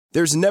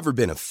There's never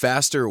been a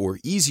faster or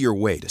easier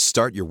way to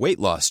start your weight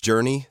loss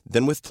journey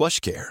than with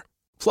PlushCare.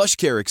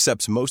 PlushCare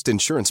accepts most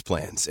insurance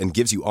plans and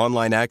gives you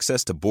online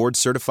access to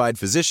board-certified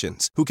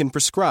physicians who can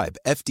prescribe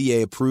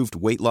FDA-approved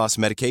weight loss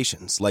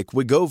medications like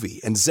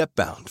Wegovy and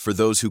Zepbound for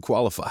those who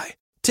qualify.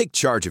 Take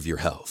charge of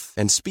your health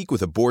and speak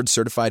with a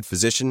board-certified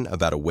physician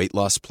about a weight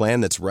loss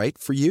plan that's right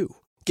for you.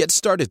 Get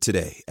started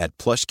today at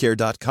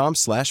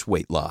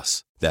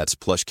plushcare.com/weightloss. That's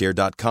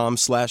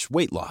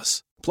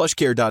plushcare.com/weightloss.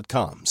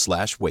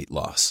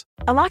 plushcare.com/weightloss.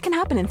 A lot can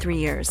happen in 3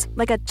 years,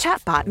 like a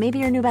chatbot may be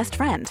your new best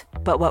friend.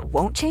 But what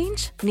won't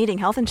change? Needing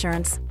health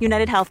insurance.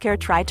 United Healthcare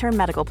Tri-Term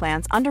Medical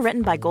Plans,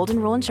 underwritten by Golden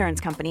Rule Insurance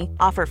Company,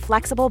 offer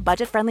flexible,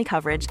 budget-friendly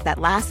coverage that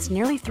lasts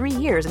nearly 3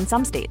 years in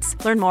some states.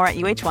 Learn more at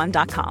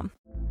uh1.com.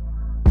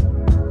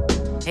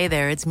 Hey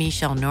there, it's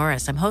Michelle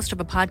Norris. I'm host of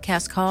a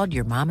podcast called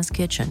Your Mama's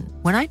Kitchen.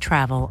 When I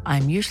travel,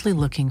 I'm usually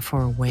looking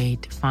for a way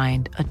to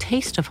find a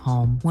taste of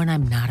home when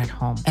I'm not at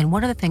home. And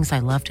one of the things I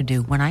love to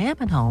do when I am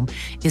at home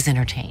is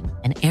entertain.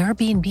 And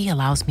Airbnb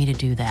allows me to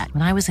do that.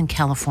 When I was in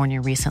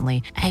California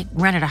recently, I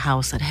rented a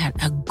house that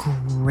had a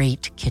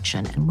great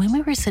kitchen. And when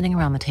we were sitting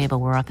around the table,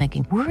 we were all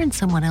thinking, we're in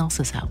someone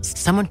else's house.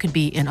 Someone could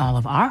be in all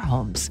of our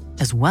homes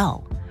as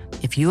well.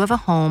 If you have a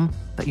home,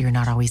 but you're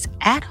not always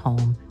at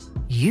home,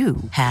 you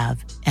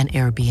have an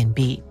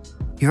Airbnb.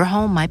 Your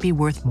home might be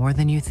worth more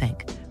than you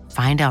think.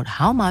 Find out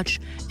how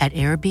much at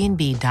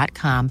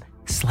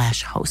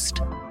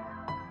airbnb.com/host.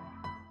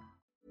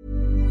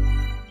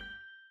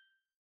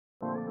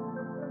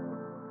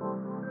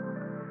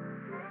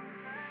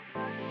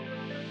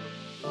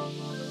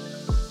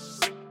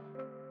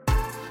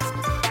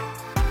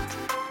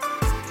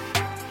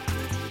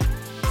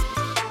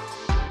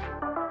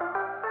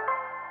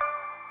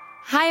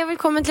 Hei og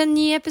velkommen til en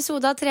ny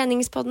episode av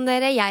Treningspodden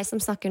dere. Jeg som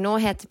snakker nå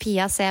heter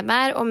Pia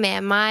Seberg, og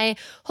med meg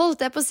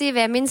holdt jeg på å si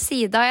ved min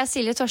side av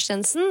Silje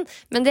Torstensen,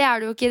 men det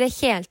du jo ikke i det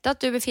hele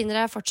tatt. Du befinner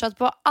deg fortsatt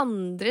på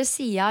andre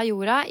siden av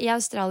jorda i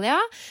Australia,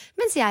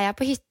 mens jeg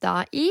på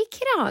hytta i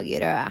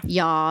Kragerø.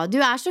 Ja, du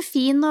så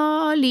fin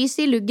og lys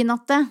i luggen,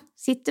 Atte.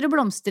 Sitter og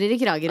blomstrer i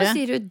Kragerø. Hva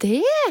sier du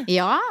det?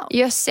 Ja.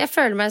 Jøss, jeg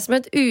føler meg som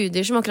et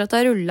udyr som akkurat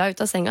har rullet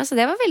ut av senga, så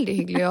det var veldig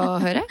hyggelig å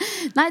høre.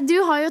 Nei,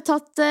 du har jo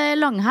tatt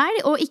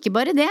langhelg, og ikke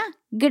bare det.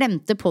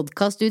 Glemte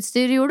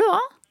podcastutstyr, gjorde du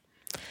også?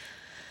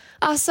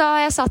 Altså,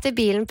 jeg satt i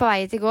bilen på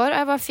vei til i går, og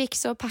jeg bare fikk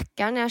så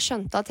packeren. Jeg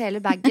skjønte at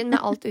hele baggen med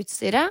alt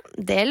utstyret,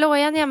 det lå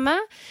igjen hjemme.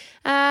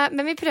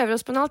 Men vi prøver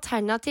oss på en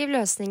alternativ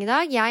løsning i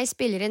dag. Jeg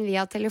spiller inn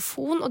via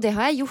telefon, og det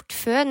har jeg gjort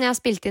før når jeg har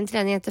spilt inn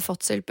trening etter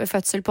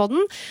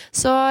fødselpodden.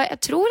 Så jeg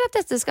tror at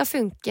dette skal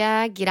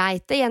funke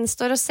greit. Det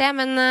gjenstår å se,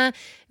 men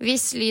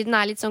hvis lyden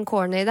litt sånn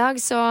corny i dag,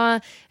 så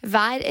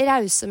vær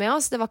rause med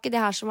oss. Det var ikke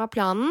det her som var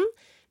planen.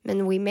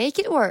 Men we make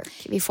it work.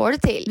 Vi får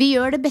det til. Vi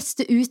gjør det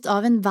beste ut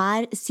av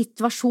enhver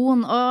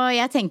situasjon, og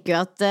jeg tenker jo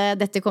at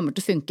dette kommer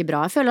til å funke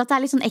bra. Jeg føler at det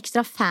litt sånn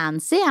ekstra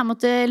fancy. Jeg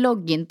måtte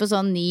logge inn på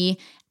sånn ny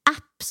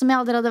app som jeg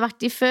aldri hadde vært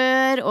i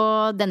før,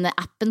 og denne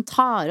appen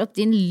tar opp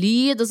din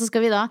lyd, og så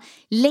skal vi da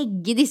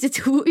legge disse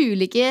to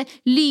ulike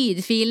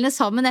lydfilene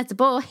sammen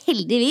etterpå, og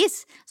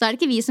heldigvis så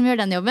det ikke vi som gjør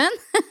den jobben.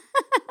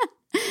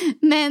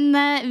 Men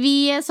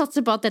vi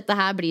satser på at dette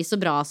her blir så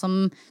bra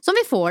som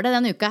vi får det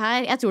denne uka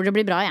her. Jeg tror det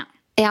blir bra, ja.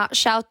 Ja,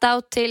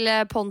 shout-out til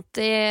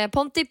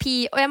Ponty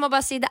P. Og jeg må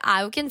bare si, det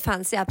jo ikke en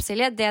fancy app,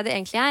 Silje. Det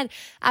egentlig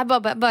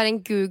bare en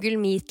Google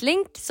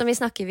Meet-link som vi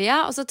snakker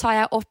via, og så tar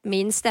jeg opp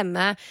min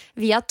stemme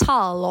via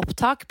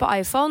taleopptak på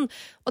iPhone.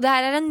 Og det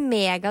her en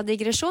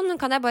megadigresjon, men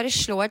kan jeg bare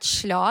slå et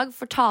slag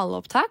for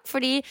taleopptak?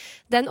 Fordi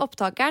den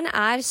opptakeren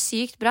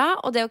sykt bra,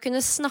 og det å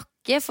kunne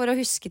snakke for å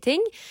huske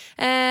ting,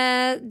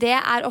 det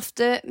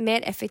ofte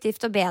mer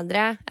effektivt og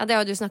bedre, ja, det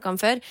har jo du snakket om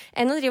før,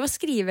 enn å drive og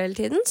skrive hele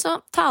tiden.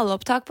 Så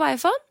taleopptak på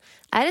iPhone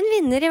en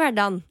vinner i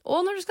hverdagen,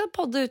 og når du skal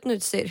podde uten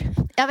utstyr.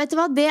 Ja, vet du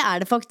hva, det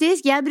det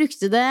faktisk. Jeg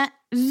brukte det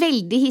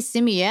veldig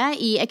hissig mye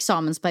i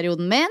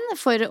eksamensperioden min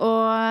for å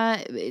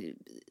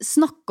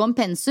snakke om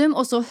pensum,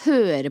 og så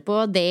høre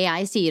på det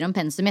jeg sier om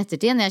pensum i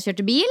ettertid når jeg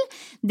kjørte bil.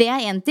 Det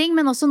en ting,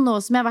 men også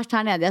nå som jeg har vært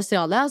her nede i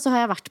Australia, så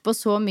har jeg vært på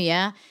så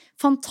mye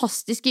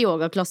fantastiske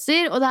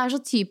yogaklasser, og det så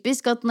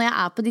typisk at når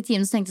jeg på de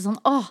timene så tenkte jeg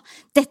sånn,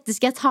 dette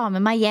skal jeg ta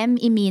med meg hjem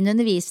i min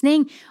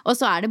undervisning, og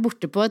så det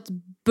borte på et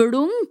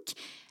blunk,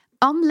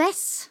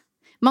 unless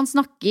man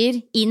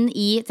snakker inn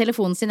i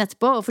telefonen sin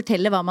etterpå og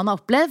forteller hva man har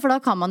opplevd, for da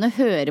kan man jo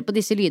høre på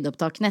disse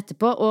lydopptakene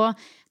etterpå og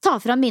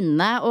ta fra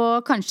minnene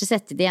og kanskje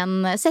sette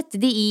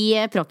de i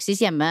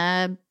praksis hjemme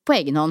på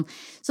egen hånd.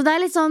 Så det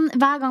litt sånn,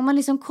 hver gang man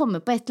liksom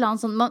kommer på et eller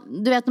annet sånn,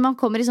 du vet når man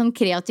kommer i sånn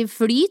kreativ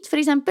flyt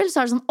for eksempel,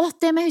 så det sånn,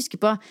 det må jeg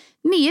huske på.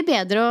 Mye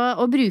bedre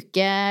å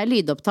bruke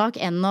lydopptak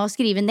enn å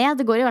skrive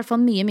ned. Det går i hvert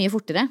fall mye, mye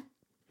fortere.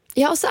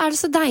 Ja, og så det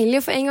så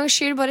deilig å for en gangs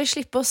skyld bare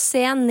slippe å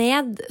se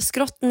ned,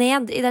 skrått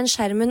ned i den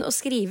skjermen og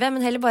skrive,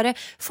 men heller bare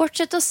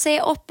fortsette å se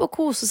opp og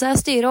kose seg og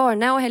styre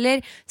årene, og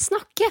heller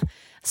snakke.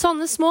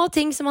 Sånne små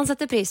ting som man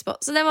setter pris på.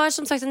 Så det var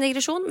som sagt en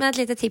digresjon, men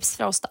et lite tips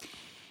fra oss da.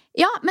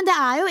 Ja, men det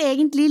jo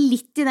egentlig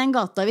litt i den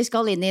gata vi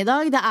skal inn i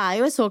dag. Det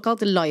jo et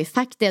såkalt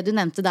lifehack, det du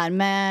nevnte der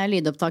med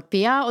lydopptak,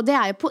 Pia. Og det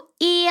jo på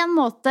en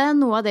måte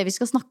noe av det vi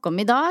skal snakke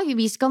om i dag.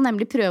 Vi skal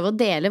nemlig prøve å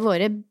dele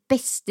våre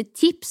beste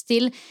tips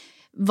til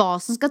hva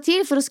som skal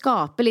til for å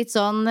skape litt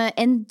sånn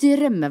en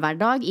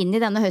drømmehverdag inn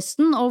i denne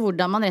høsten, og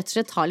hvordan man rett og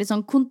slett har litt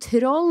sånn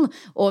kontroll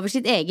over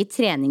sitt eget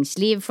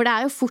treningsliv. For det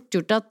jo fort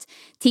gjort at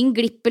ting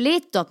glipper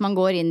litt, og at man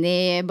går inn i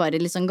bare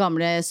litt sånn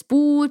gamle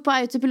spor på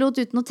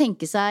autopilot uten å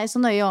tenke seg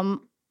så nøye om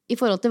i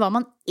forhold til hva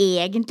man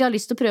egentlig har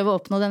lyst til å prøve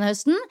å oppnå denne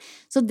høsten.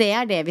 Så det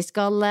det vi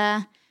skal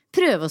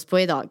prøve oss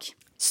på i dag.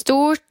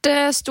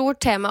 Stort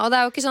tema, og det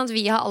jo ikke sånn at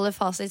vi har alle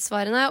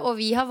fasitsvarene, og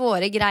vi har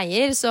våre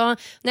greier, så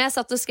når jeg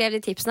satt og skrev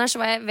de tipsene her, så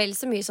var jeg vel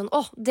så mye sånn,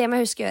 det må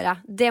jeg huske å gjøre,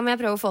 det må jeg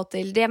prøve å få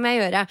til, det må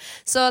jeg gjøre.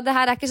 Så det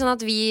her ikke sånn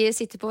at vi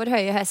sitter på vår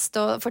høye hest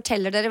og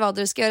forteller dere hva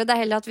dere skal gjøre, det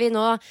heller at vi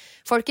nå,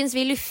 folkens,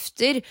 vi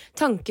lufter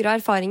tanker og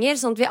erfaringer,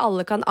 sånn at vi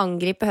alle kan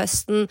angripe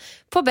høsten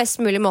på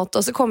best mulig måte,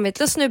 og så kommer vi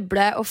til å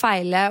snuble og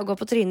feile og gå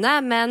på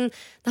trynet, men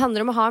det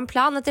handler om å ha en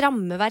plan, et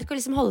rammeverk å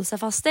liksom holde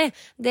seg fast i.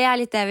 Det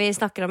litt det vi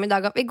snakker om i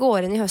dag, at vi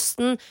går inn i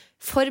høsten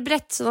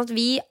forberedt, sånn at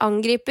vi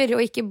angriper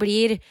og ikke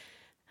blir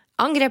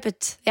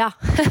angrepet. Ja.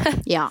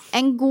 Ja,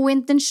 en god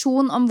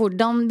intensjon om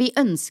hvordan vi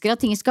ønsker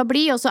at ting skal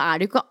bli, og så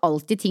det jo ikke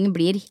alltid ting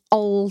blir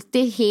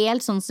alltid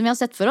helt sånn som vi har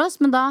sett for oss,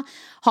 men da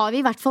har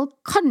vi i hvert fall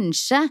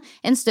kanskje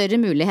en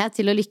større mulighet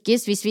til å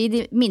lykkes hvis vi i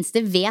det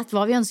minste vet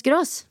hva vi ønsker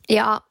oss.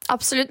 Ja,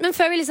 absolutt. Men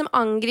før vi liksom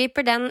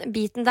angriper den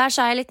biten der,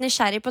 så jeg litt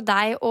nysgjerrig på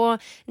deg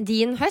og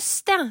din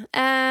høst. Ja.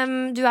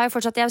 Du jo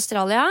fortsatt i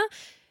Australia.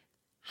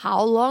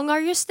 How long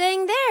are you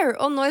staying there?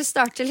 Og når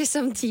starter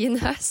liksom din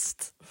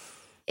høst?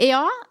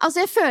 Ja,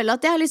 altså jeg føler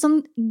at jeg liksom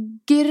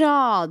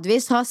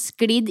gradvis har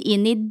sklidd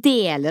inn i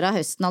deler av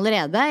høsten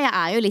allerede.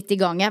 Jeg jo litt i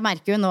gang. Jeg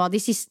merker jo nå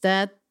de siste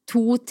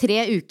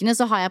 2-3 ukene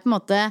så har jeg på en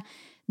måte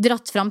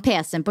dratt fram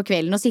PC-en på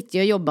kvelden og sittet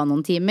og jobbet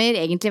noen timer,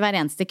 egentlig hver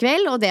eneste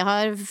kveld, og det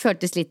har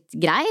føltes litt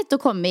greit å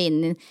komme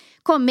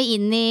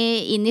inn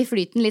i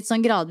flyten litt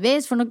sånn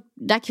gradvis, for når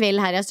det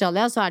kveld her i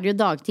Australia, så det jo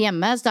dagtid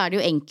hjemme, så det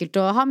jo enkelt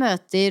å ha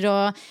møter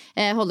og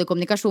holde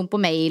kommunikasjon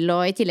på mail,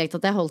 og i tillegg til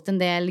at jeg har holdt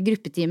en del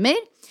gruppetimer.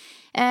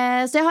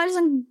 Så jeg har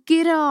liksom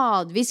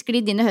gradvis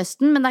sklidd inn i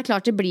høsten, men det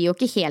klart det blir jo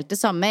ikke helt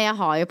det samme. Jeg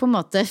har jo på en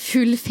måte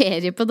full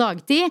ferie på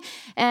dagtid,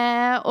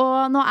 og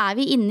nå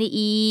vi inne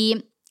i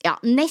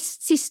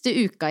nest siste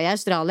uka i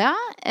Australia,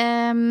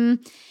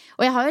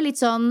 og jeg har jo litt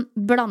sånn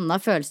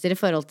blandet følelser i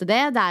forhold til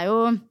det. Det jo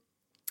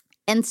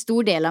en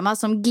stor del av meg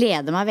som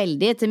gleder meg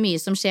veldig til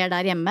mye som skjer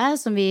der hjemme,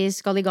 som vi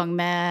skal i gang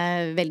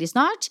med veldig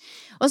snart.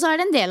 Og så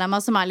det en del av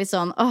meg som litt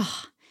sånn,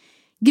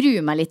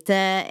 gruer meg litt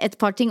til et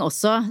par ting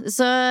også.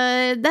 Så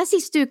det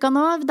siste uka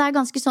nå, det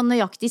ganske sånn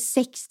nøyaktig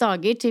 6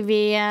 dager til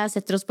vi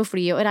setter oss på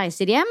flyet og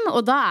reiser hjem,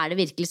 og da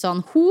det virkelig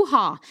sånn,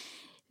 hoha!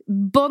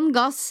 Bånn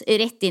gass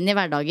rett inn i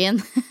hverdagen.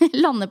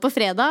 Lande på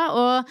fredag,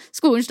 og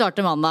skolen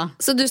starter mandag.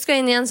 Så du skal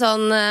inn i en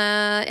sånn,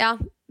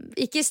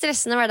 ikke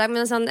stressende hverdag,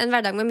 men en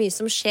hverdag med mye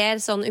som skjer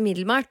sånn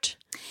umiddelbart?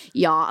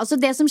 Ja, altså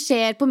det som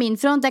skjer på min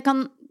front,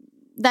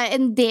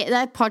 det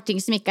et par ting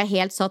som ikke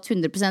helt satt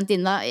 100%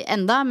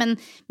 enda,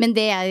 men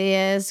det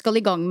jeg skal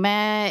i gang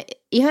med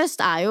i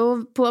høst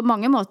jo på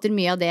mange måter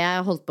mye av det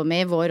jeg holdt på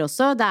med i vår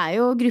også. Det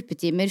jo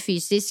gruppetimer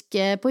fysisk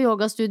på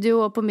yogastudio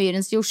og på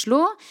Myrens i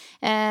Oslo.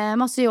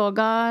 Masse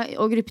yoga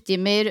og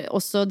gruppetimer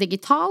også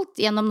digitalt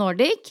gjennom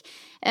Nordic.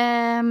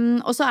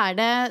 Og så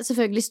det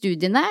selvfølgelig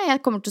studiene.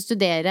 Jeg kommer til å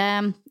studere,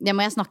 det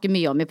må jeg snakke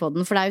mye om i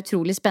podden, for det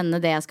utrolig spennende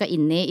det jeg skal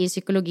inn i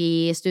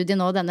psykologistudiet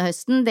nå denne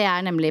høsten. Det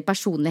nemlig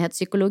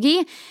personlighetspsykologi,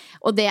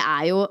 og det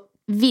jo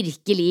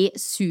virkelig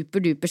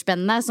superduper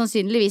spennende.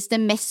 Sannsynligvis det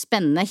mest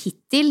spennende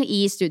hittil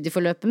i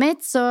studieforløpet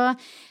mitt, så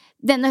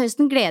denne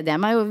høsten gleder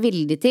jeg meg jo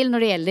veldig til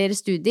når det gjelder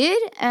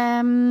studier.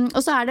 Og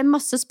så det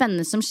masse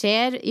spennende som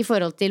skjer i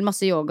forhold til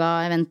masse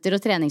yoga-eventer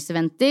og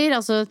treningseventer.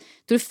 Altså,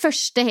 jeg tror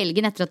første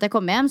helgen etter at jeg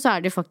kom hjem, så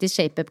det faktisk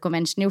Shape Up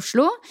Convention i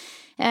Oslo,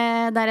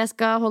 der jeg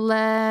skal holde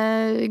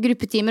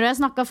gruppetimer, og jeg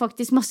snakket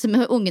faktisk masse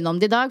med ungene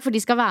om det i dag, for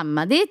de skal være med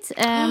meg dit.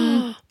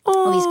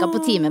 Og vi skal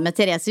på time med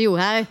Therese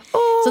Johaug.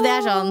 Så det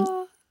sånn,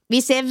 vi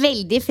ser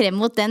veldig frem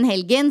mot den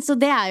helgen, så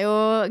det jo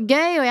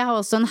gøy, og jeg har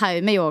også en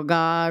haug med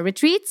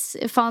yoga-retreats.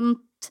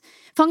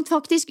 Fant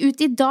faktisk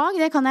ut i dag,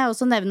 det kan jeg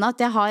også nevne,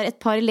 at jeg har et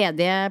par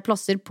ledige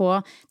plasser på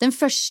den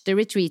første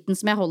retreaten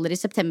som jeg holder i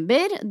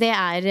september. Det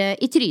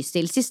i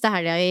Trysil, siste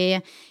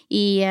helgen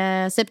i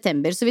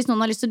september. Så hvis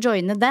noen har lyst til å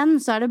joine den,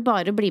 så det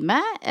bare å bli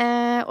med.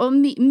 Og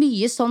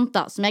mye sånt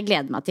da, som jeg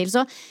gleder meg til.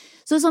 Så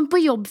sånn på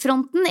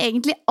jobbfronten,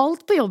 egentlig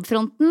alt på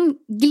jobbfronten,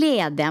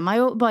 gleder jeg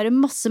meg jo bare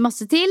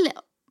masse til.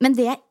 Men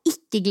det jeg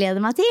ikke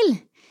gleder meg til,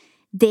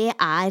 det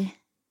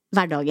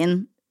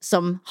hverdagen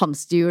som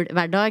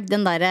hamsterhjul-hverdag.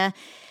 Den derre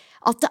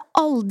at det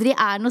aldri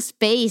noe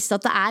space,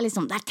 at det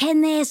liksom, det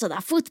tennis, og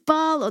det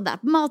fotball, og det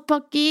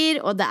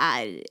matpakker, og det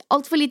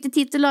alt for lite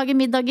tid til å lage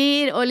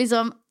middager, og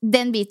liksom,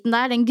 den biten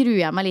der, den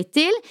gruer jeg meg litt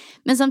til,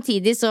 men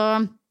samtidig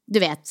så, du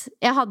vet,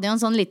 jeg hadde jo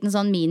en sånn liten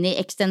sånn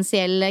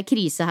mini-eksistensiell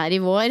krise her i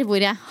vår, hvor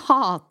jeg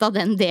hatet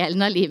den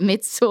delen av livet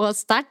mitt så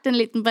sterkt en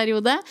liten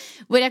periode,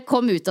 hvor jeg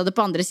kom ut av det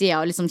på andre siden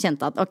og liksom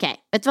kjente at, ok,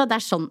 vet du hva,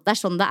 det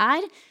er sånn det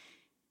er.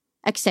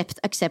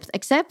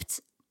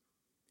 Accept.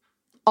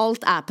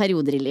 Alt er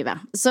perioder i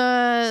livet.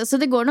 Så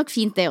det går nok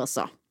fint det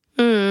også.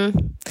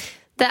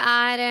 Det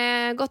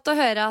er godt å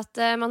høre at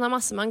man har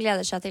masse man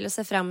gleder seg til å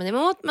se frem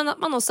imot, men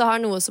at man også har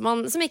noe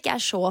som ikke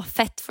er så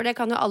fett, for det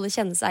kan jo alle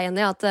kjenne seg igjen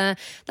i, at det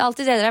er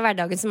alltid deler av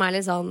hverdagen som er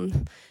litt sånn,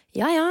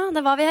 ja,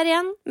 da var vi her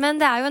igjen,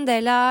 men det er jo en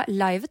del av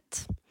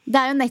livet.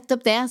 Det er jo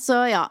nettopp det,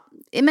 så ja.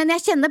 Men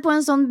jeg kjenner på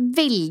en sånn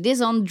veldig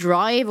sånn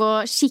drive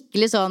og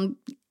skikkelig sånn,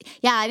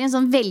 jeg er i en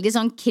sånn veldig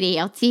sånn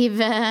kreativ,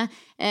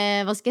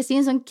 hva skal jeg si,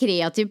 en sånn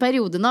kreativ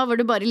periode nå, hvor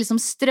du bare liksom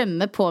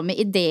strømmer på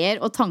med ideer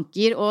og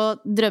tanker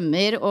og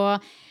drømmer og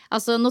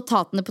altså,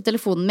 notatene på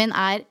telefonen min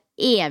er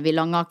evig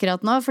lange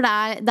akkurat nå, for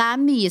det er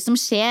mye som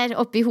skjer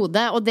oppi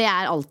hodet, og det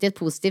er alltid et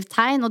positivt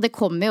tegn, og det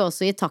kommer jo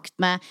også i takt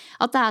med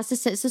at det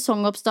er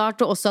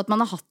sesongoppstart, og også at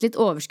man har hatt litt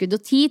overskudd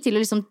og tid til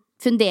å liksom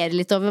fundere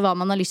litt over hva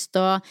man har lyst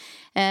til å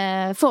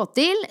få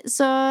til,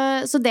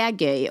 så det er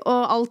gøy,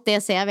 og alt det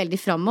ser jeg veldig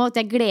frem mot.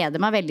 Jeg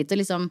gleder meg veldig til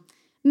å liksom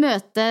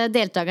møte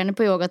deltakerne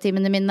på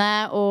yogatimene mine,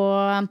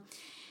 og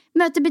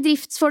møte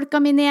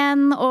bedriftsfolka mine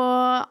igjen,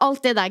 og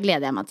alt det der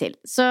gleder jeg meg til.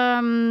 Så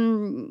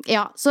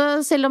ja, så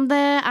selv om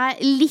det er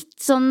litt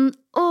sånn,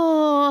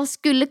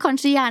 skulle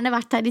kanskje gjerne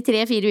vært her i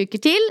 3-4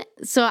 uker til,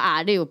 så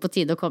er det jo på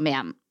tide å komme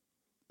hjem.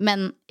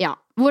 Men ja,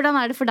 hvordan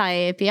er det for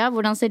deg, Pia?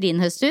 Hvordan ser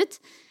din høst ut?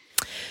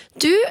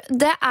 Du,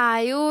 det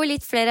er jo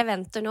litt flere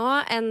eventer nå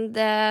enn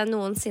det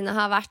noensinne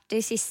har vært de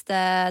siste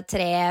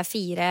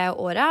 3-4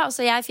 åra.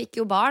 Altså jeg fikk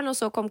jo barn, og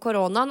så kom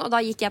koronaen, og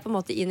da gikk jeg på en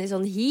måte inn i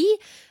sånn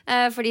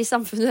fordi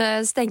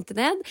samfunnet stengte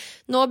ned.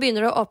 Nå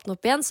begynner det å åpne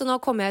opp igjen, så nå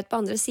kommer jeg ut på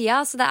andre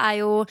siden. Så det er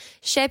jo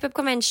Shape Up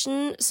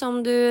Convention, som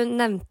du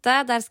nevnte.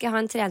 Der skal jeg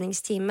ha en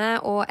treningstime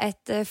og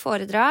et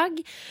foredrag.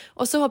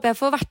 Og så håper jeg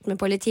å få vært med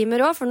på litt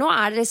timer også, for nå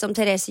er det liksom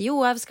Therese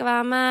Johaug skal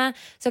være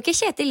med. Skal ikke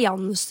Kjetil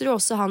Jansrud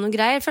også ha noen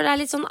greier? For det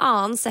er litt sånn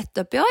annen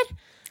setup i år.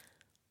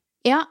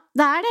 Ja,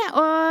 det er det,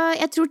 og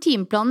jeg tror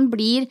timeplanen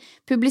blir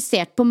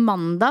publisert på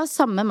mandag,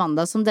 samme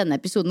mandag som denne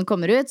episoden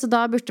kommer ut, så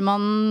da burde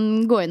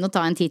man gå inn og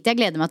ta en titt. Jeg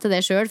gleder meg til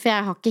det selv, for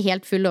jeg har ikke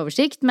helt full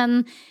oversikt,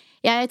 men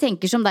jeg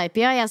tenker som deg,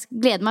 Pia, jeg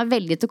gleder meg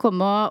veldig til å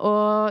komme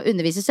og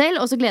undervise selv,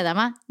 og så gleder jeg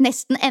meg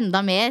nesten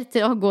enda mer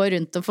til å gå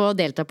rundt og få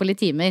delta på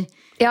litt timer.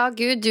 Ja,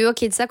 gud, du og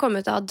kidsa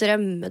kommer til å ha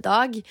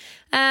drømmedag.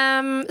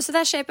 Så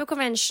det er Shape Up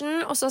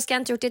Convention, og så skal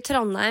jeg en tur til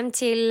Trondheim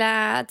til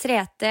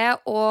 3T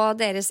og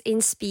deres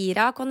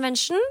Inspira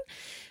Convention.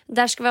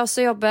 Der skal vi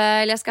også jobbe,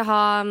 eller jeg skal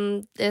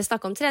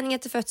snakke om trening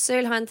etter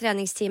fødsel, ha en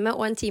treningstime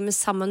og en time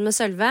sammen med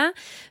Sølve,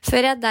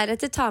 før jeg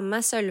deretter tar med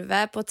meg Sølve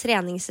på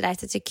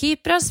treningsreise til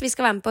Kypros. Vi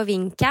skal være med på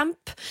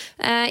Wingcamp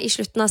i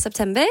slutten av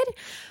september.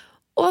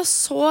 Og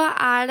så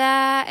er det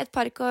et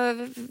par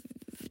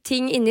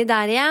ting inni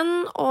der igjen,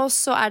 og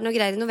så er det noe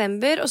greier i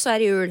november, og så er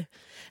det jul.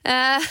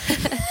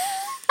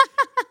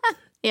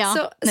 Ja,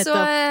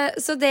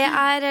 så det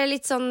er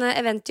litt sånn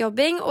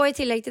eventjobbing, og i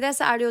tillegg til det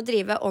så er det jo å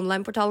drive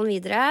online-portalen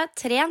videre.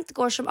 Trent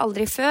går som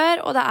aldri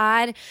før, og det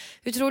er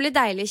utrolig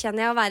deilig,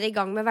 kjenner jeg, å være i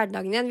gang med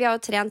hverdagen igjen. Vi har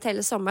jo trent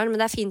hele sommeren,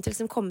 men det er fint å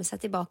liksom komme seg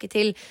tilbake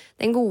til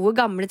den gode,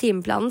 gamle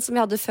timeplanen som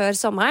vi hadde før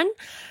sommeren.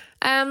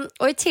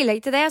 Og i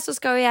tillegg til det så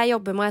skal jo jeg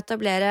jobbe med å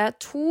etablere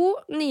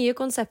 2 nye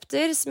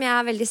konsepter som jeg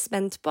er veldig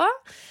spent på.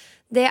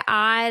 Det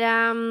er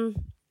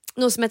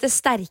noe som heter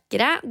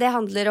Sterkere. Det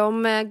handler om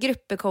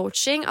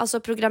gruppecoaching,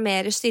 altså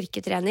programmere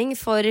styrketrening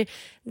for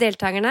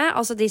deltakerne,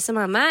 altså de som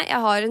er med.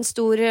 Jeg har en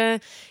stor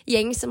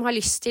gjeng som har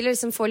lyst til å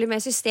liksom få litt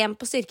mer system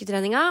på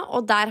styrketreninga,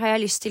 og der har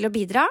jeg lyst til å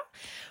bidra.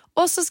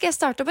 Og så skal jeg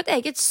starte opp et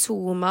eget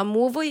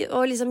Zuma-move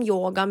og liksom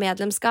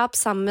yogamedlemskap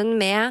sammen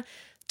med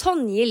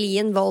Tonje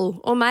Lien Vold.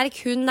 Og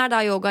merk, hun er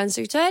da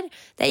yogainstruktør.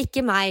 Det er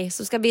ikke meg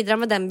som skal bidra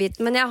med den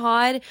biten, men jeg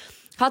har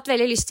hatt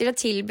veldig lyst til å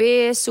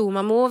tilby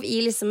Zuma-move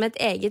i liksom et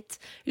eget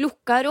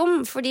lukka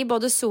rom, fordi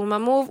både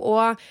Zuma-move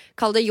og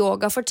kall det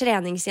yoga for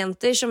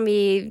treningsjenter som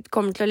vi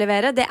kommer til å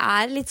levere, det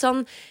er litt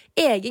sånn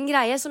egen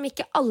greie som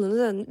ikke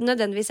alle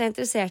nødvendigvis er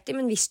interessert i,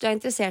 men hvis du er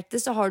interessert i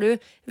det, så har du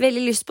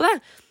veldig lyst på det.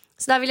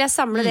 Så da vil jeg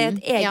samle det i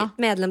et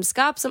eget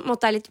medlemskap som på en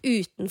måte er litt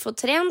utenfor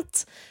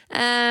trent.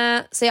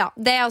 Så ja,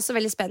 det er jeg også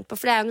veldig spent på,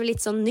 for det er jo noe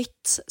litt sånn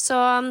nytt. Så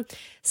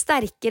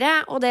Sterkere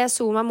og det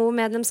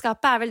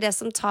Zuma-Move-medlemskapet er vel det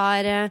som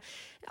tar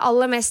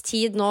aller mest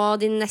tid nå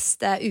de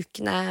neste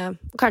ukene,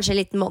 kanskje en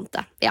liten måned.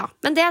 Ja,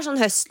 men det er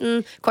sånn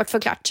høsten kort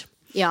forklart.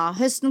 Ja,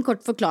 høsten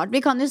kort forklart. Vi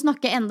kan jo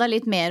snakke enda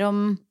litt mer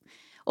om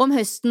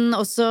høsten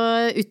også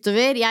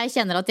utover. Jeg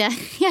kjenner at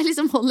jeg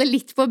liksom holder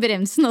litt på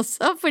bremsen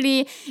også, fordi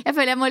jeg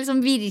føler jeg må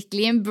liksom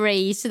virkelig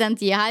embrace den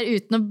tida her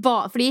uten å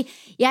fordi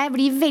jeg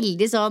blir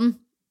veldig sånn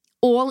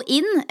all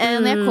in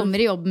når jeg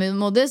kommer i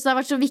jobbmodus. Det har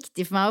vært så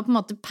viktig for meg å på en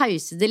måte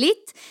pause det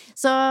litt.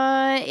 Så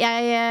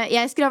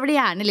jeg skravler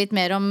gjerne litt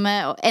mer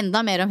enda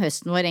mer om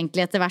høsten vår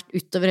egentlig etter hvert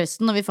utover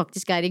høsten når vi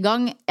faktisk er i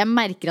gang. Jeg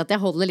merker at jeg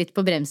holder litt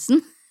på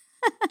bremsen.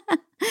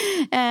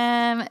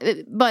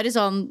 Bare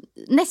sånn,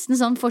 nesten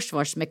sånn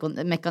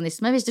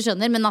forsvarsmekanisme, hvis du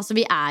skjønner. Men altså,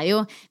 vi er jo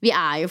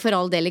for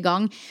all del i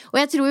gang. Og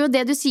jeg tror jo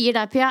det du sier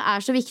der, Pia,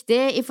 er så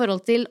viktig i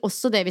forhold til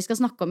også det vi skal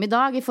snakke om i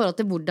dag, i forhold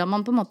til hvordan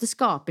man på en måte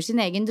skaper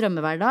sin egen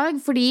drømmehverdag.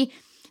 Fordi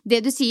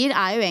det du sier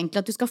er jo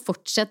egentlig at du skal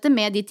fortsette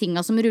med de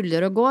tingene som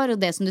ruller og går, og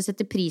det som du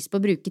setter pris på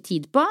å bruke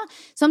tid på,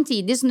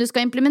 samtidig som du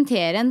skal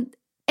implementere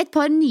et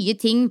par nye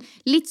ting,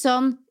 litt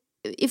sånn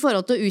i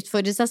forhold til å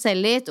utfordre seg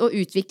selv litt og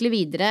utvikle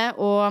videre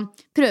og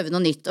prøve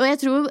noe nytt. Og jeg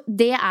tror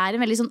det er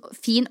en veldig sånn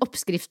fin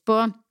oppskrift på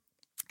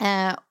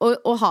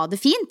å ha det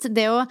fint,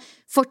 det å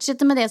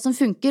fortsette med det som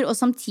funker og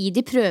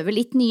samtidig prøve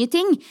litt nye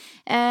ting.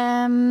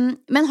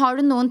 Men har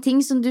du noen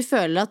ting som du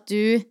føler at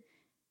du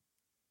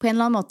på en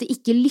eller annen måte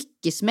ikke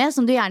lykkes med,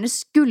 som du gjerne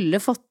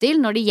skulle fått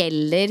til når det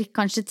gjelder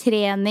kanskje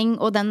trening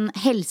og den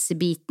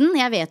helsebiten?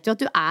 Jeg vet jo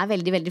at du er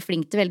veldig, veldig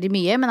flink til veldig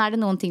mye, men er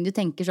det noen ting du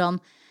tenker sånn,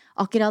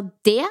 akkurat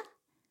det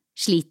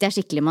sliter jeg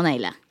skikkelig med å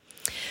naile?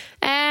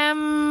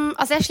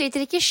 Altså jeg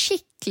sliter ikke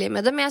skikkelig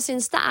med det, men jeg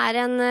synes det er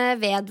en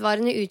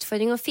vedvarende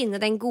utfordring å finne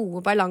den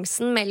gode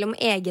balansen mellom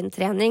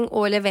egentrening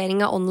og levering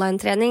av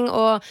online-trening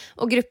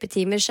og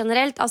gruppetimer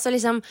generelt. Altså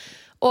liksom,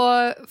 og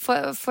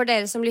for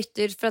dere som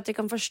lytter, for at dere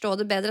kan forstå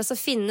det bedre, så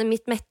finne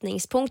mitt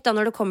metningspunkt da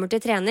når det kommer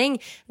til trening,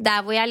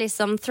 der hvor jeg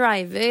liksom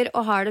thriver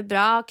og har det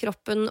bra,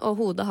 kroppen og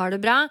hodet har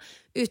det bra,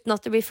 uten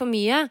at det blir for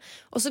mye.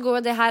 Og så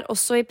går det her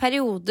også i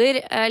perioder,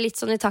 litt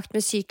sånn i takt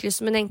med syklus,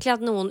 men egentlig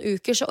at noen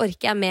uker så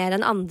orker jeg mer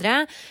enn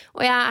andre,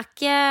 og jeg er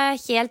ikke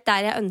helt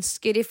der jeg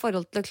ønsker i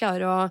forhold til å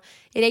klare å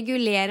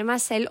regulere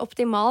meg selv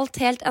optimalt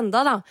helt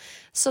enda da.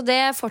 Så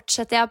det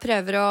fortsetter jeg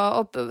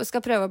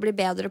skal prøve å bli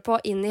bedre på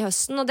inn i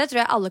høsten, og det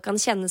tror jeg alle kan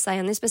kjenne seg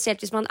igjen i,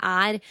 spesielt hvis man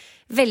er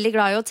veldig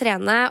glad i å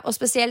trene, og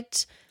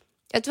spesielt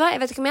vet du hva,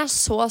 jeg vet ikke om jeg er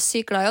så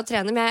sykt glad i å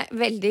trene, men jeg er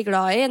veldig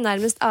glad i,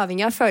 nærmest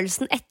avhengig av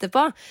følelsen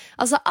etterpå.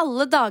 Altså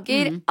alle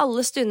dager,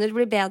 alle stunder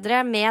blir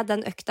bedre med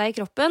den økta i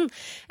kroppen.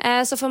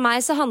 Så for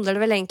meg så handler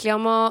det vel egentlig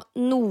om å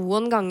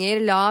noen ganger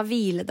la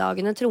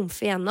hviledagene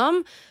trumfe igjennom,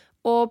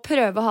 og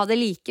prøve å ha det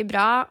like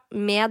bra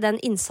med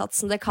den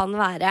innsatsen det kan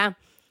være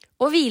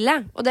å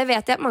hvile. Og det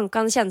vet jeg at mange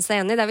kan kjenne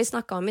seg igjen i, det har vi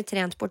snakket om i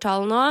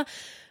Trentportalen nå.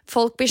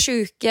 Folk blir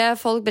syke,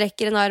 folk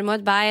brekker en arm og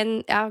et bein,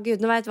 ja,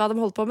 gudene vet hva de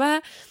holder på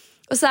med.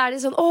 Og så er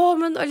de sånn,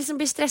 men og liksom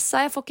blir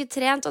stresset, jeg får ikke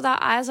trent, og da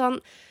er jeg sånn,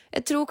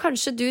 jeg tror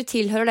kanskje du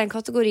tilhører den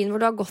kategorien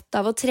hvor du har godt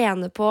av å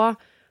trene på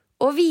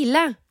å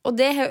hvile, og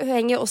det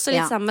henger også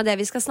litt sammen med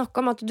det vi skal snakke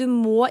om, at du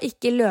må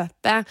ikke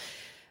løpe,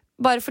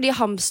 bare fordi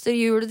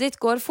hamsterhjulet ditt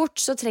går fort,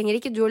 så trenger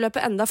ikke du å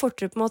løpe enda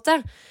fortere på en måte,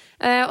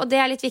 og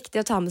det er litt viktig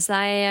å ta med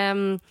seg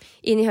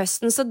inn i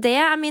høsten, så det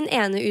er min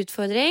ene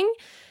utfordring,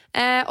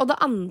 og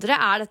det andre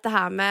er dette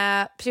her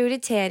med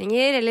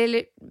prioriteringer,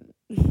 eller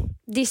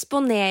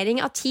disponering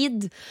av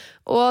tid,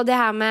 og det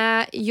her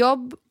med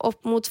jobb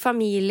opp mot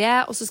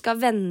familie, og så skal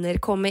venner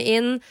komme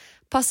inn,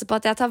 passe på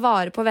at jeg tar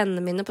vare på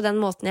vennene mine på den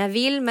måten jeg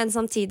vil, men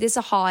samtidig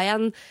så har jeg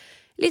en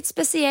litt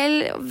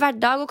spesiell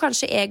hverdag, og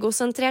kanskje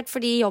egosentrert,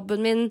 fordi jobben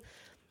min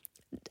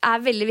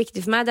er veldig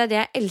viktig for meg, det er det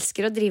jeg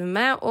elsker å drive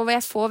med, og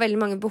jeg får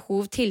veldig mange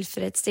behov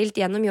tilfredsstilt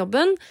gjennom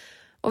jobben,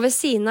 og ved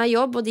siden av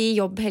jobb og de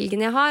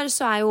jobbhelgene jeg har,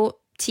 så er jo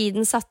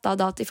tiden satt av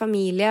da til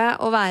familie,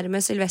 og være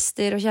med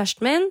Sylvester og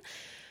kjæresten min.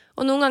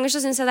 Og noen ganger så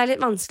synes jeg det er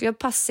litt vanskelig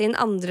å passe inn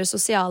andre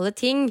sosiale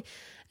ting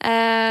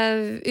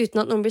uten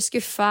at noen blir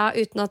skuffet,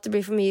 uten at det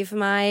blir for mye for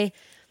meg.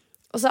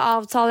 Og så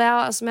avtaler jeg,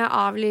 og så må jeg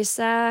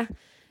avlyse.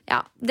 Ja,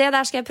 det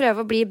der skal jeg prøve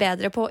å bli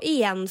bedre på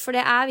igjen, for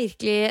det er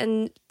virkelig en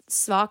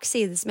svak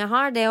side som jeg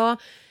har.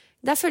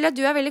 Der føler jeg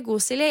at du er veldig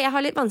god, Silje. Jeg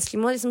har litt vanskelig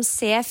med å liksom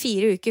se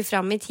 4 uker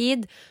fram i tid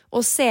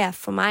og se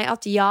for meg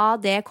at ja,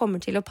 det kommer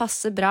til å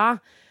passe bra.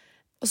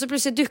 Og så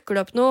plutselig dukker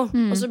det opp noe,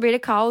 og så blir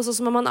det kaos, og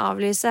så må man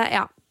avlyse.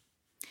 Ja.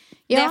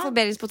 Det er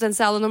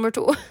forbedringspotensialet nummer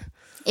 2.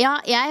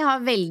 Ja, jeg har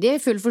veldig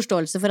full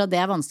forståelse for at det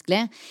er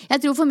vanskelig.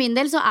 Jeg tror for min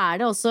del så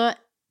er det også,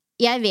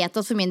 jeg vet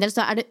at for min del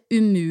så er det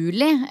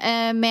umulig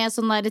med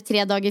sånn der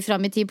 3 dager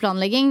frem i tid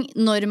planlegging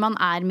når man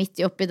er midt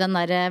oppi den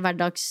der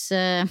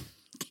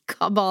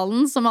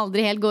hverdagskabalen som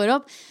aldri helt går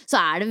opp, så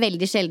er det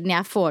veldig sjelden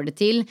jeg får det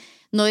til.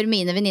 Når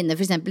mine venninner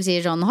for eksempel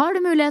sier sånn, har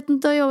du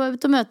muligheten til å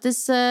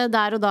møtes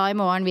der og da i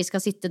morgen, vi skal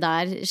sitte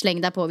der,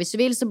 sleng deg på hvis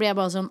du vil, så blir jeg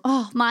bare sånn,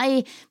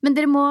 nei, men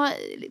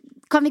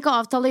kan vi ikke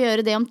avtale å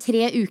gjøre det om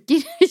 3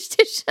 uker, hvis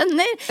du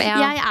skjønner? Ja.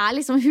 Jeg er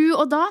liksom hun,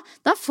 og da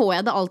får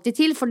jeg det alltid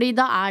til, fordi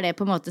da er det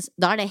på en måte,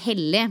 da er det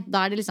hellig,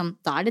 da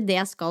er det det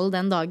jeg skal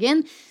den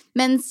dagen.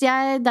 Mens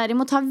jeg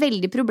derimot har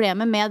veldig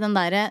problemer med den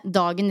der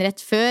dagen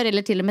rett før, eller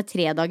til og med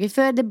 3 dager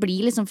før. Det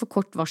blir liksom for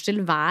kort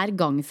varsel hver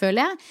gang,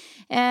 føler jeg.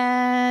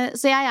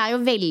 Så jeg er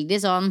jo veldig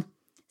sånn,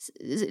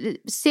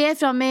 ser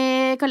frem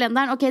i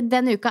kalenderen, ok,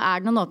 den uka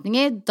er det noen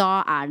åpninger,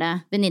 da er det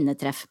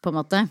venninnetreff på en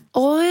måte.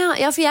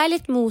 Ja, for jeg er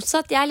litt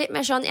motsatt. Jeg er litt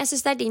mer sånn, jeg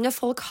synes det er digg når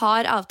folk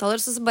har avtaler,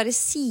 så bare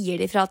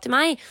sier de fra til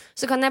meg,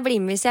 så kan jeg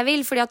bli med hvis jeg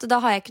vil, fordi at da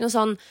har jeg ikke noe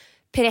sånn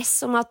press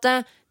om at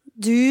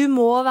du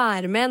må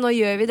være med, nå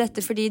gjør vi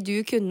dette fordi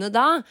du kunne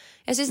da.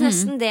 Jeg synes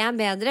nesten det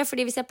bedre,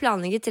 fordi hvis jeg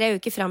planlegger 3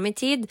 uker frem i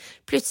tid,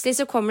 plutselig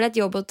så kommer det et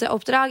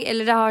jobboppdrag,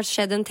 eller det har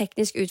skjedd en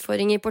teknisk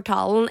utfordring i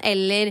portalen,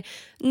 eller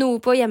noe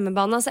på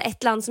hjemmebane, altså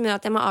et eller annet som gjør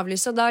at jeg må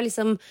avlyse, og da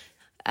liksom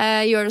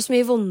gjør det så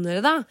mye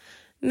vondere da.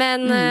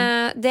 Men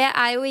det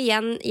jo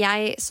igjen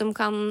jeg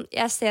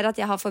ser at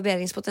jeg har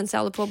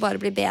forbedringspotensial på å bare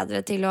bli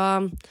bedre til å,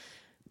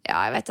 ja,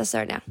 jeg vet da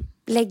søren jeg,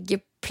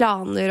 legge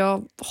planer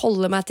og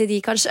holde meg til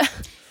de kanskje.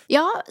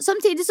 Ja,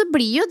 samtidig så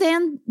blir jo det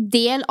en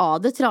del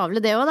av det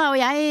travle det også da, og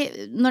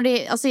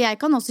jeg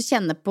kan også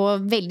kjenne på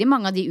veldig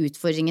mange av de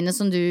utfordringene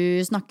som du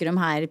snakker om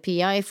her,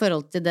 Pia, i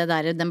forhold til det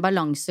der, den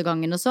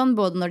balansegangen og sånn,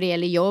 både når det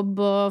gjelder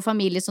jobb og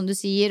familie, som du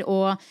sier,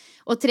 og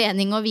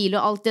trening og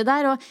hvile og alt det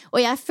der, og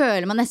jeg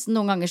føler meg nesten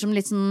noen ganger som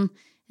litt sånn,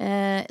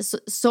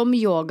 som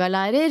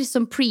yogalærer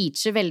som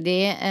preacher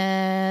veldig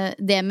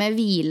det med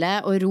hvile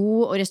og ro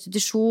og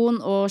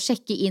restitusjon og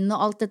sjekke inn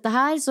og alt dette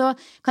her, så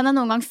kan jeg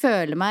noen gang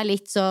føle meg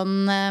litt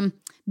sånn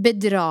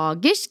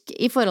bedragersk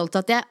i forhold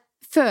til at jeg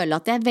føler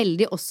at jeg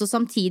veldig også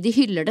samtidig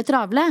hyller det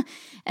travle,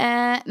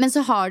 men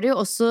så har det jo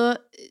også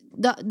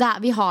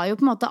vi har jo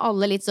på en måte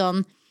alle litt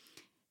sånn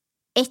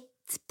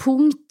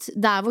punkt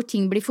der hvor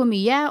ting blir for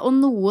mye, og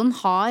noen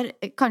har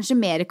kanskje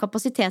mer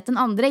kapasitet enn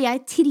andre.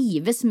 Jeg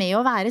trives med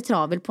å være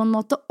travel på en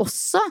måte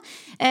også,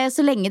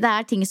 så lenge det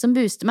ting som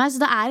booster meg,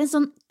 så det en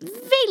sånn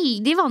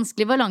veldig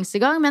vanskelig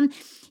balansegang, men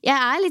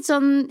jeg litt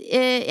sånn,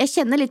 jeg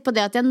kjenner litt på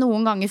det at jeg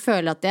noen ganger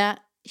føler at jeg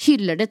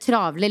hyller det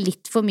travle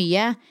litt for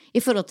mye,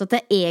 i forhold til at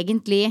jeg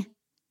egentlig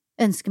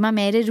ønsker meg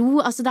mer ro.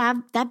 Altså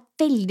det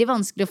veldig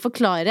vanskelig å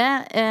forklare,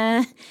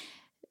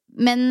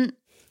 men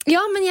ja,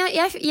 men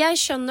jeg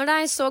skjønner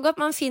deg så godt.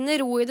 Man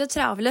finner ro i det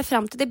travle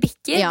frem til det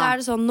bikker. Ja. Da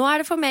det sånn, nå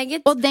det for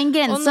meget. Og den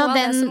grensa,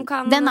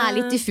 den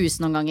litt diffus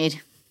noen ganger.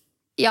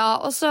 Ja,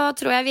 og så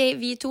tror jeg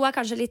vi to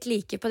kanskje litt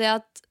like på det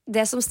at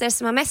det som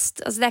stresser meg mest,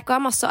 altså det ikke å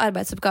ha masse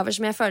arbeidsoppgaver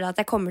som jeg føler at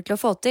jeg kommer til å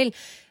få til,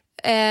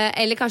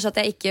 eller kanskje at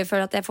jeg ikke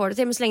føler at jeg får det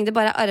til, men så lenge det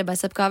bare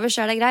arbeidsoppgaver,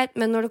 så det greit.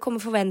 Men når det kommer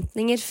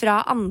forventninger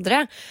fra andre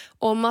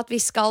om at vi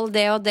skal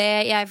det og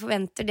det, jeg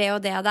forventer det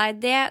og det av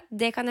deg,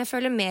 det kan jeg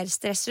føle mer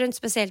stress rundt,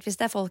 spesielt hvis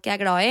det folk jeg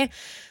glad i.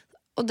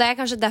 Og det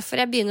kanskje derfor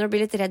jeg begynner å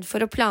bli litt redd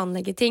for å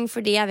planlegge ting,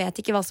 fordi jeg vet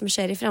ikke hva som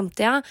skjer i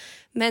fremtiden.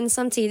 Men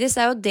samtidig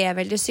så jo det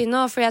veldig synd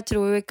også, for jeg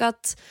tror jo ikke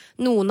at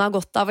noen har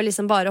godt av å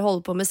liksom bare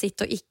holde på med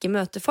sitt og ikke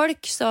møte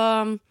folk, så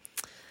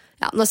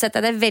ja, nå setter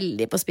jeg det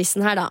veldig på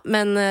spissen her da,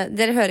 men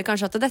dere hører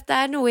kanskje at dette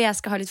noe jeg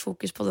skal ha litt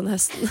fokus på denne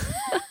høsten.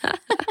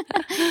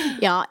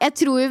 Ja, jeg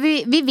tror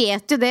vi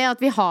vet jo det, at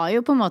vi har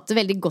jo på en måte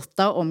veldig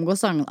godt av å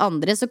omgås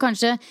andre, så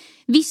kanskje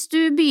hvis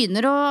du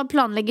begynner å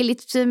planlegge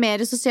litt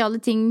mer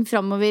sosiale ting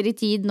fremover i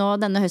tid nå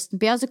denne høsten,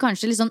 Pia, så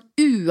kanskje liksom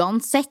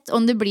uansett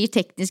om det blir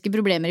tekniske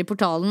problemer i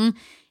portalen,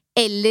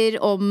 eller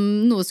om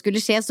noe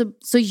skulle skje,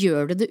 så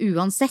gjør du det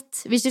uansett.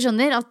 Hvis du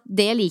skjønner at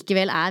det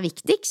likevel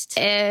viktigst.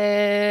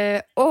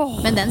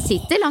 Men den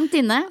sitter langt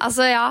inne.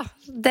 Altså ja,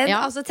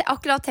 altså,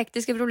 akkurat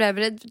tekniske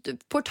problemer,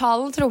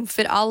 portalen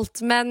trumfer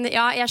alt. Men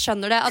ja, jeg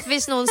skjønner det. At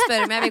hvis noen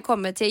spør om jeg vil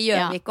komme til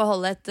Gjøvik og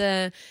holde et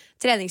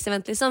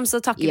treningsevent liksom,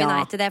 så takker vi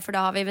nei til det, for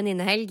da har vi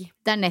venninnehelg.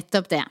 Det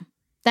nettopp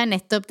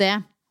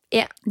det.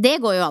 Yeah. Det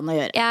går jo an å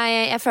gjøre.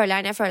 Jeg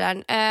føler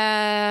den.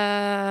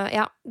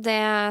 Ja, det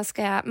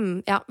skal jeg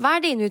ja. Hva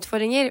dine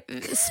utfordringer?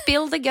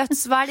 Spill the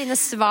guts. Hva dine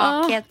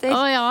svakheter?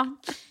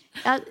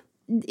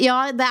 Ja,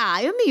 det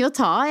jo mye å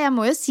ta. Jeg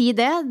må jo si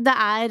det. Det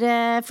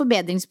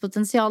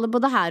forbedringspotensial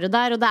både her og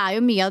der, og det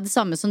jo mye av det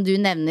samme som du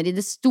nevner i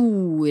det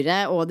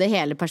store og det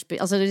hele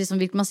perspektivet. Altså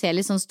liksom vil man se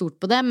litt sånn stort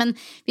på det, men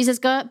hvis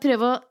jeg skal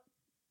prøve å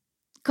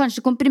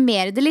kanskje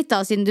komprimere det litt da,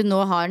 siden du nå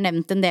har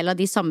nevnt en del av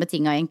de samme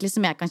tingene egentlig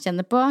som jeg kan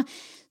kjenne på.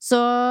 Så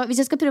hvis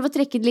jeg skal prøve å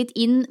trekke det litt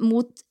inn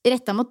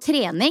rettet mot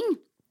trening,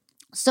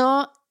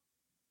 så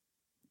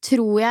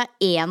tror jeg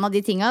en av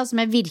de tingene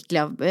som jeg virkelig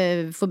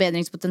har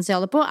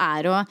forbedringspotensialet på,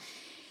 å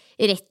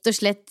rett og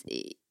slett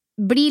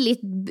bli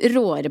litt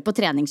råere på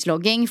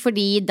treningslogging,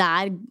 fordi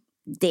det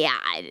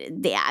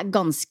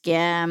ganske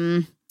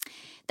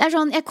det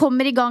sånn, jeg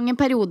kommer i gang en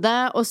periode,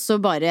 og så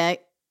bare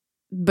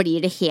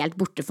blir det helt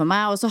borte for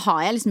meg, og så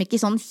har jeg liksom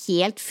ikke sånn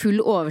helt full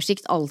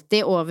oversikt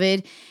alltid over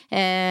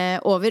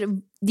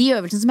de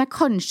øvelsene som jeg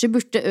kanskje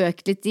burde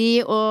økt litt i,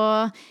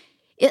 og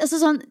altså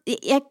sånn,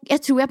 jeg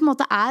tror jeg på en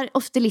måte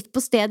ofte litt på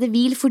stedet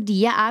hvil,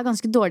 fordi jeg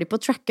ganske dårlig på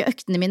å tracke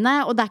øktene mine,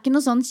 og det ikke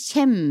noe sånn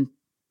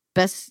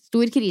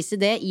kjempestor krise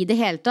det i det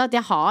hele tatt.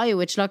 Jeg har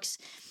jo et slags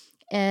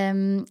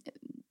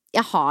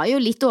jeg har jo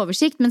litt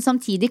oversikt, men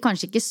samtidig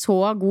kanskje ikke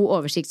så god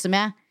oversikt som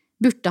jeg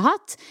burde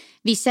hatt,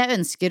 hvis jeg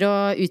ønsker å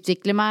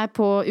utvikle meg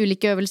på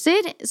ulike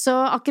øvelser. Så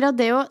akkurat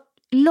det å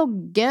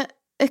logge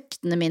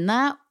øktene mine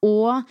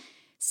og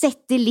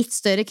sette litt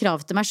større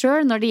krav til meg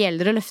selv når det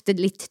gjelder å løfte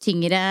litt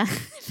tyngre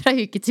fra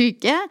uke til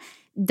uke,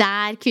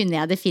 der kunne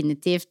jeg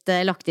definitivt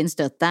lagt inn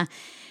støtet.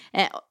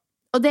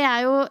 Og det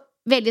jo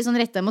veldig sånn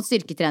rettet mot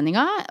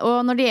styrketreninga, og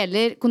når det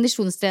gjelder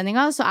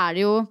kondisjonstreninga, så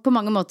det jo på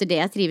mange måter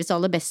det jeg trives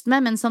aller best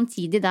med, men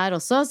samtidig der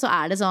også, så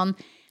det sånn,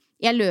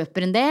 jeg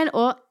løper en del,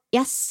 og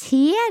jeg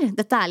ser,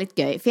 dette litt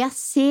gøy, for jeg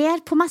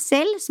ser på meg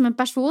selv som en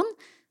person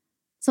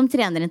som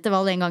trener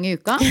intervall en gang i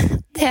uka.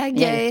 Det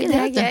gøy,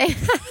 det gøy.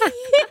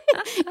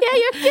 Jeg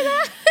gjør ikke det.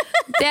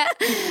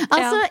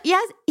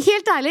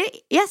 Helt ærlig,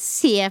 jeg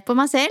ser på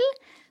meg selv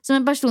som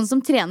en person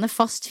som trener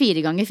fast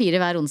 4 ganger 4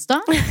 hver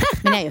onsdag,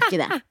 men jeg gjør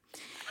ikke det.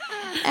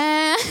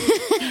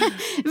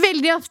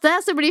 Veldig ofte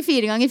så blir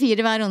 4 ganger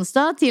 4 hver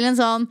onsdag til en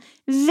sånn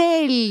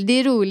veldig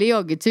rolig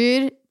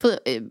joggetur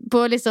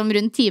på liksom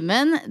rundt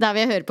timen, der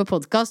vil jeg høre på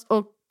podcast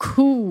og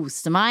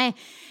kose meg.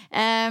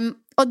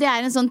 Og det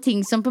en sånn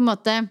ting som på en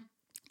måte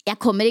jeg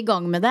kommer i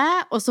gang med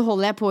det, og så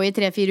holder jeg på i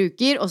 3-4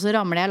 uker, og så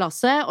ramler jeg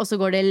lasset, og så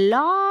går det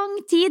lang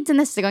tid til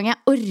neste gang jeg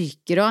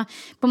orker å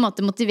på en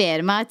måte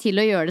motivere meg til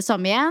å gjøre det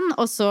samme igjen,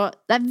 og så,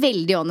 det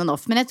veldig on and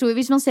off. Men jeg tror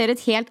hvis man ser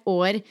et helt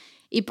år,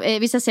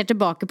 hvis jeg ser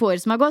tilbake på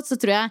året som har gått,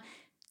 så tror jeg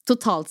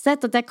totalt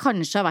sett at jeg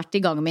kanskje har vært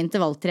i gang med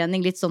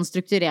intervalltrening litt sånn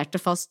strukturert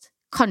og fast,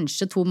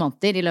 kanskje 2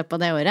 måneder i løpet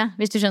av det året,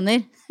 hvis du skjønner.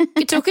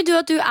 Tror ikke du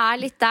at du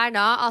litt der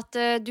da, at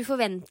du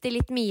forventer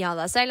litt mye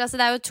av deg selv? Altså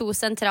det jo 2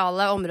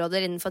 sentrale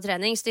områder innenfor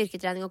trening,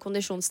 styrketrening og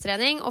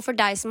kondisjonstrening, og for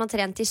deg som har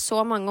trent i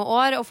så mange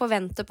år og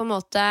forventer på en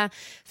måte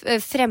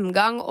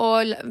fremgang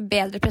og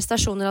bedre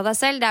prestasjoner av deg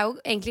selv, det jo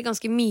egentlig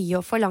ganske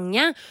mye å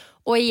forlange.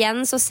 Og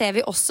igjen så ser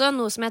vi også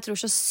noe som jeg tror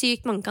så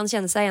sykt mange kan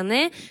kjenne seg igjen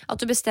i,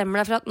 at du bestemmer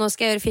deg for at nå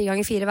skal jeg gjøre 4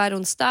 ganger 4 hver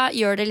onsdag,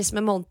 gjør det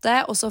liksom en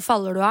måned, og så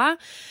faller du av.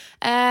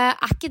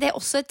 Ikke det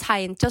også et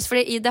tegn til oss, for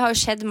det har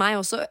jo skjedd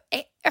meg også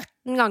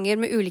 18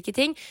 ganger med ulike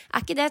ting,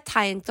 ikke det et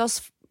tegn til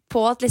oss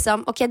på at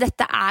liksom, ok,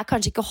 dette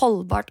kanskje ikke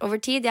holdbart over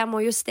tid, jeg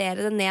må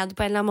justere det ned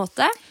på en eller annen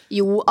måte?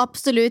 Jo,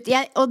 absolutt.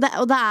 Og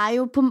det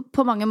jo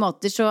på mange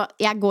måter så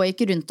jeg går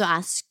ikke rundt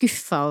og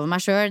skuffet over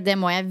meg selv, det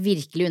må jeg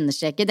virkelig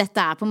understreke.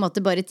 Dette på en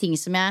måte bare ting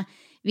som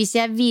hvis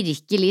jeg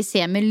virkelig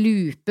ser med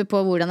lupe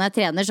på hvordan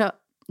jeg trener, så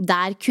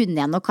der kunne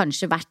jeg nok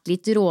kanskje vært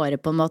litt råere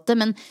på en måte,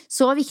 men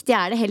så viktig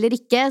det heller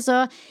ikke,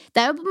 så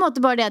det jo på en måte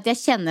bare det at jeg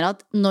kjenner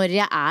at når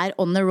jeg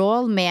on a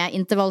roll med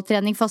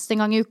intervalltrening fast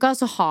en gang i uka,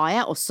 så har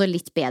jeg også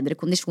litt bedre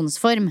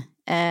kondisjonsform,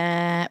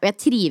 og jeg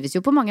trives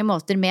jo på mange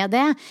måter med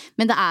det,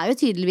 men det jo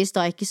tydeligvis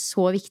da ikke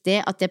så viktig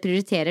at jeg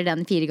prioriterer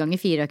den 4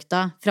 ganger 4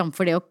 økta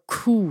framfor det å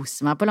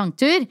kose meg på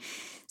langtur,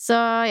 så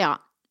ja.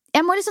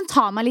 Jeg må liksom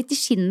ta meg litt i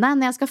skinnet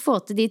når jeg skal få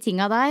til de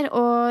tingene der,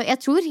 og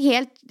jeg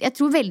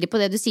tror veldig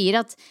på det du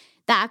sier, at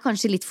det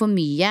kanskje litt for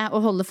mye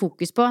å holde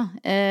fokus på,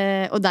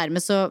 og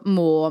dermed så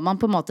må man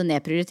på en måte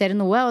nedprioritere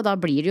noe, og da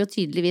blir det jo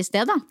tydeligvis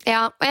det da.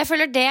 Ja, og jeg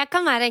føler det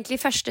kan være egentlig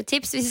første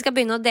tips, hvis vi skal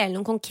begynne å dele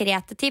noen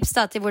konkrete tips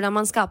da, til hvordan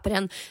man skaper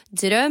en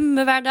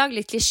drømmehverdag,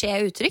 litt klisjé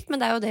uttrykk,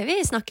 men det jo det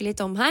vi snakker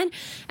litt om her.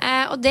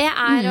 Og det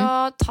å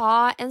ta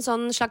en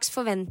sånn slags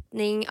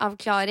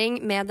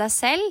forventningavklaring med deg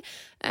selv,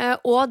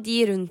 og de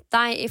rundt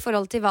deg i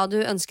forhold til hva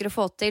du ønsker å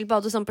få til,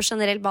 både sånn på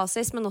generell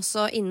basis, men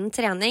også innen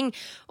trening.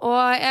 Og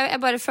jeg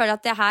bare føler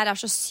at det her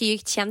så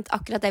sykt kjent,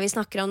 akkurat det vi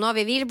snakker om nå.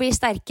 Vi vil bli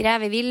sterkere,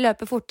 vi vil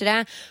løpe fortere,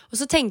 og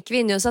så tenker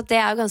vi inni oss at det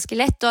ganske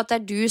lett, og at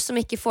det du som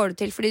ikke får det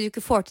til, fordi du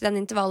ikke får til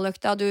den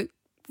intervalløkta, du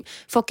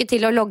får ikke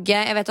til å logge.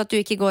 Jeg vet at du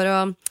ikke går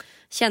og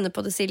kjenner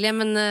på det, Silje,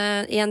 men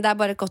igjen, det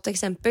bare et godt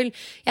eksempel.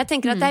 Jeg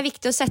tenker at det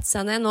viktig å sette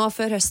seg ned nå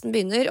før høsten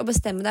begynner og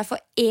bestemme deg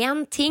for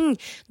én ting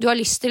du har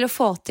lyst til å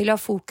få til å ha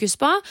fokus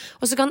på,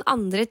 og så kan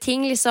andre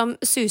ting liksom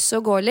suse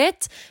og gå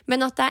litt,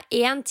 men at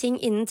det én ting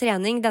innen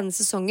trening denne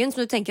sesongen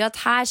som du tenker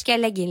at her skal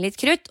jeg legge inn litt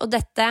krutt, og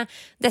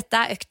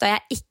dette økta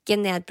jeg ikke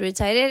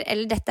nedprioriterer,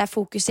 eller dette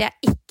fokuset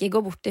jeg ikke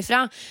går bort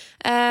ifra.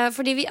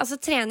 Fordi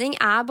trening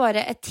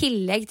bare et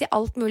tillegg til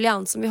alt mulig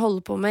annet som vi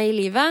holder på med i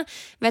livet.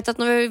 Vet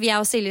at når vi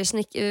og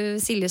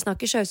Silje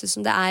snakker, så høres det ut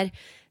som det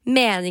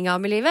meninga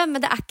med livet,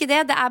 men det ikke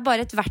det. Det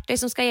bare et verktøy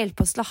som skal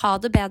hjelpe oss til å ha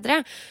det bedre.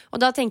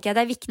 Og da tenker jeg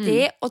det viktig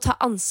å ta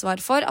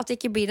ansvar for at det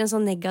ikke blir en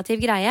sånn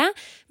negativ greie,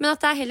 men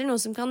at det heller noe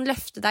som kan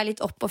løfte deg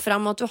litt opp og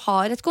fram, og at du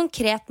har et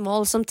konkret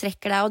mål som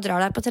trekker deg og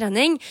drar deg på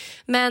trening.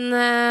 Men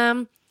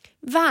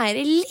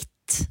være litt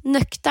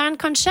nøktern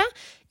kanskje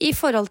i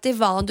forhold til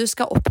hva du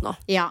skal oppnå.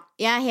 Ja,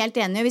 jeg helt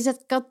enig. Hvis jeg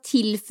skal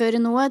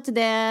tilføre noe til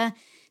det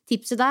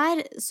tipset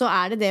der, så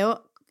det å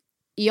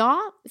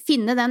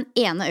finne den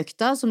ene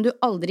økta som du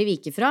aldri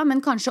viker fra, men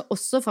kanskje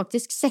også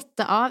faktisk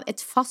sette av et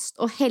fast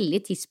og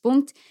hellig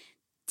tidspunkt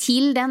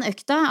til den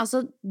økta.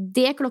 Altså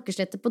det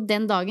klokkeslettet på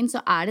den dagen,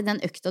 så det den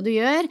økta du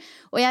gjør.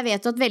 Og jeg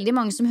vet at veldig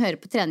mange som hører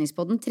på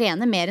treningspodden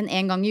trener mer enn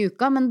 1 gang i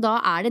uka, men da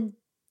det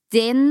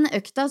den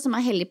økta som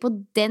hellig på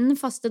den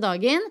faste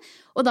dagen,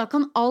 og da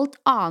kan alt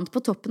annet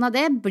på toppen av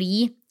det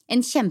bli en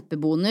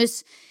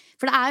kjempebonus.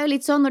 For det jo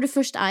litt sånn, når du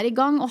først i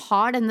gang og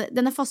har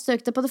denne faste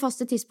økta på det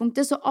faste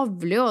tidspunktet, så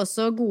avler jo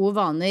også gode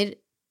vaner,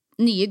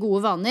 nye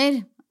gode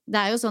vaner.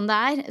 Det jo sånn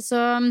det Så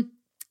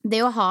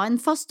det å ha en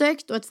fast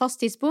økt og et fast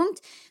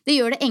tidspunkt, det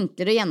gjør det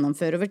enklere å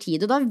gjennomføre over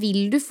tid. Og da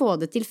vil du få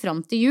det til frem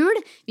til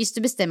jul, hvis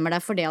du bestemmer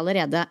deg for det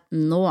allerede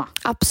nå.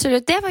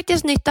 Absolutt, det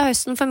faktisk nytt av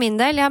høsten for min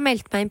del. Jeg har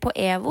meldt meg inn på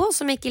EVO,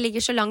 som ikke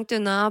ligger så langt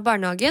unna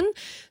barnehagen.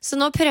 Så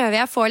nå prøver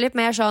jeg å få litt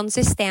mer sånn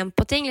system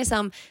på ting.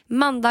 Liksom,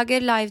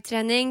 mandager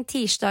live-trening,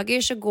 tirsdager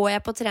så går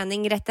jeg på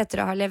trening rett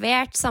etter å ha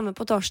levert. Samme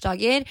på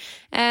torsdager.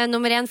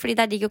 Nummer 1, fordi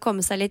det digg å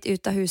komme seg litt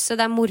ut av huset.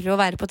 Det moro å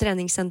være på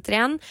treningssenter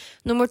igjen.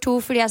 Nummer 2,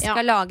 fordi jeg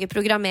skal lage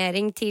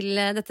programmering til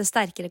dette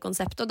sterkere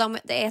konseptet, og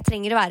jeg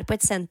trenger å være på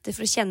et senter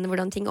for å kjenne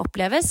hvordan ting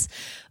oppleves.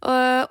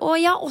 Og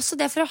ja, også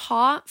det for å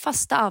ha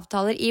faste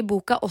avtaler i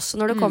boka også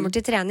når det kommer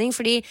til trening,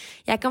 fordi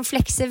jeg kan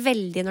flekse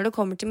veldig når det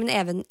kommer til min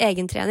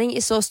egen trening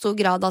i så stor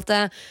grad at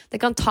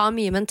det kan ta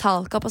mye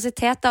mental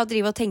kapasitet da, å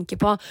drive og tenke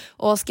på,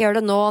 skal jeg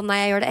gjøre det nå, nei,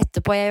 jeg gjør det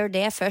etterpå, jeg gjør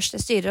det først,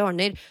 jeg styrer og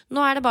ordner.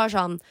 Nå det bare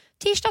sånn,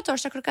 tirsdag,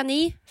 torsdag klokka 9,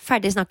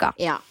 ferdig snakka.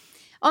 Ja.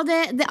 Og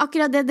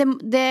akkurat det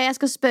jeg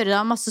skal spørre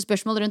deg om masse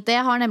spørsmål rundt det.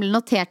 Jeg har nemlig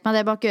notert meg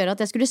det bak øret at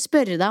jeg skulle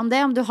spørre deg om det,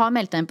 om du har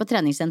meldt deg inn på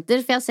treningssenter.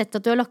 For jeg har sett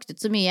at du har lagt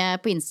ut så mye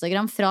på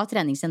Instagram fra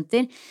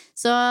treningssenter.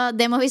 Så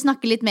det må vi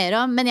snakke litt mer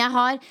om. Men jeg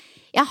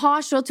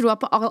har så troa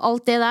på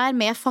alt det der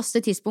med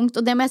faste tidspunkt.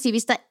 Og det må jeg si,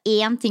 hvis det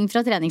én ting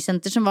fra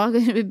treningssenter som var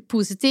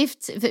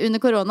positivt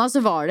under korona,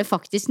 så var det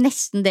faktisk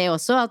nesten det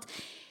også. At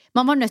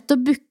man var nødt til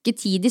å booke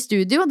tid i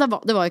studio. Det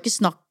var jo ikke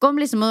snakk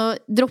om liksom å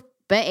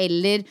droppe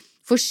eller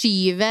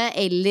forskyve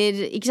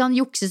eller ikke sant,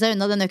 jukse seg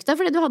unna den økta,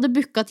 fordi du hadde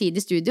booka tid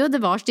i studio. Det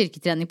var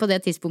styrketrening på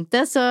det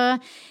tidspunktet. Så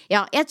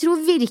ja, jeg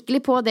tror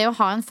virkelig på det å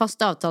ha en fast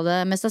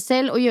avtale med seg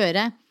selv og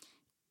gjøre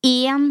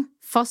én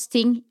fast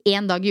ting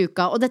én dag i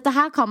uka. Og dette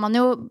her kan man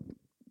jo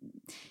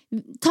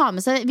ta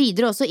med seg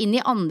videre også inn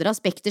i andre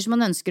aspekter som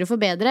man ønsker å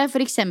forbedre.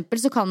 For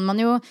eksempel så kan man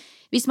jo,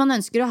 hvis man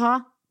ønsker å ha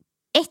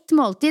ett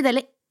måltid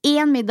eller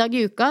én middag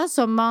i uka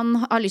som man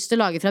har lyst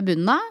til å lage fra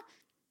bunnen av,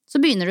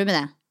 så begynner du med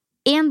det.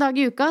 En dag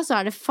i uka så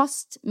det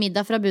fast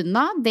middag fra bunnen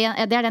av.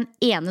 Det den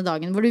ene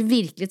dagen hvor du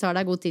virkelig tar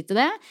deg god tid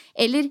til det.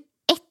 Eller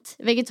ett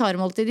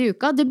vegetarmåltid i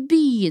uka. Det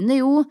begynner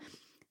jo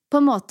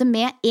på en måte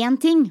med én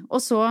ting,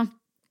 og så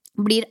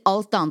blir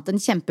alt annet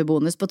en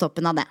kjempebonus på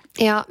toppen av det.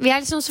 Ja, vi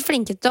liksom så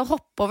flinke til å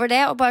hoppe over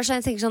det og bare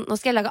tenke sånn, nå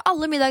skal jeg lage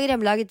alle middager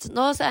hjemmelaget.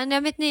 Nå det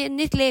mitt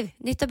nytt liv,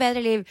 nytt og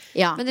bedre liv.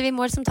 Ja. Men vi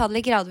må liksom ta det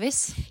litt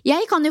gradvis.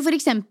 Jeg kan jo for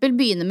eksempel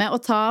begynne med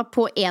å ta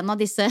på en av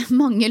disse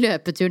mange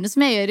løpeturene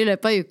som jeg gjør i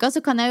løpet av uka,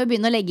 så kan jeg jo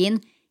begynne å legge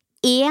inn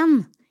 1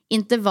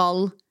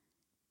 intervall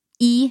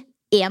i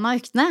en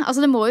av øktene. Altså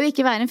det må jo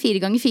ikke være en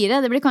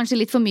 4x4, det blir kanskje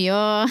litt for mye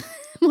å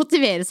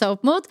motivere seg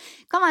opp mot.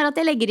 Kan være at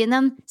jeg legger inn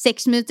en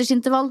 6 minutters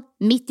intervall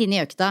midt inn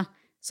i økta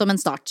som en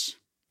start.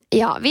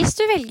 Ja, hvis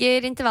du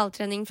velger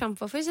intervalltrening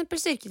framfor for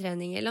eksempel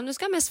styrketrening, eller om du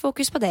skal ha mest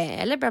fokus på det,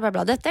 eller bla bla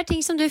bla. Dette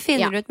ting som du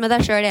finner ut med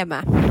deg selv hjemme.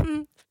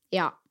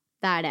 Ja,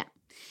 det det.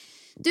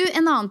 Du,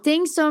 en annen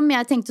ting som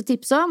jeg tenkte å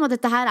tipse om, og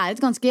dette her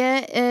et ganske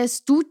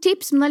stort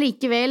tips, men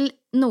allikevel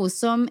noe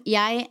som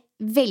jeg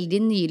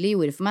veldig nylig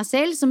gjorde for meg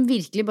selv, som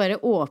virkelig bare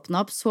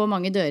åpnet opp så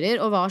mange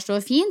dører og var så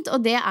fint,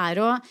 og det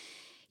å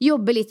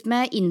jobbe litt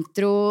med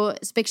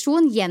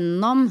introspeksjon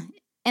gjennom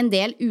en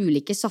del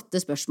ulike satte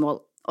spørsmål.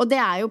 Og det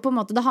jo på en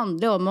måte, det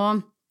handler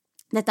om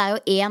dette jo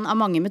en av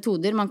mange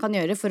metoder man kan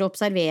gjøre for å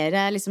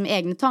observere liksom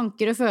egne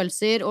tanker og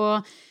følelser,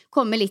 og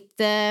komme litt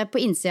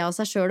på innsida av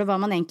seg selv og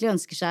hva man egentlig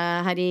ønsker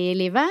seg her i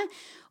livet.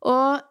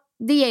 Og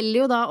det gjelder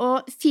jo da å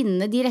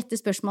finne de rette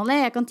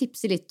spørsmålene. Jeg kan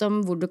tipse litt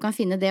om hvor du kan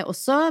finne det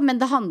også,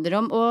 men det handler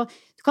om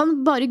du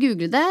kan bare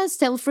google det,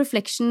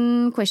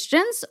 self-reflection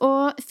questions,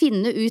 og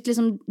finne ut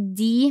liksom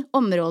de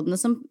områdene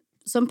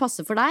som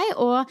passer for deg,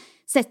 og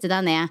sette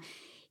deg ned.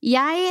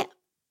 Jeg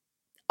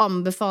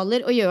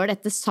anbefaler å gjøre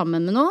dette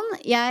sammen med noen.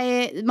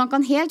 Man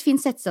kan helt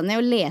fint sette seg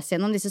ned og lese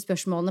gjennom disse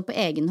spørsmålene på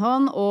egen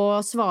hånd, og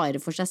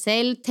svare for seg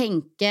selv,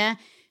 tenke,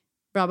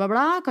 bla bla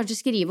bla,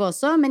 kanskje skrive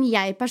også, men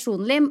jeg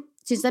personlig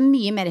synes det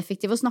mye mer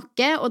effektivt å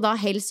snakke, og da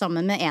helst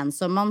sammen med en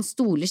som man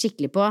stoler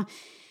skikkelig på.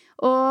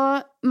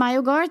 Og meg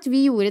og Garth,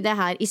 vi gjorde det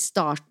her i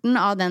starten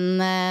av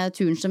den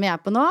turen som vi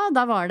på nå.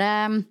 Da var det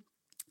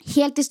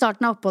helt i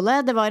starten av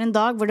oppholdet. Det var en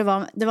dag hvor det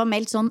var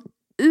meldt sånn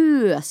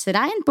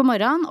øsregn på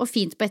morgenen og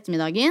fint på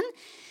ettermiddagen.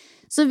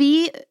 Så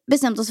vi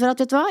bestemte oss for at,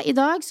 vet du hva, i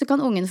dag så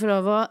kan ungen få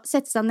lov å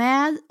sette seg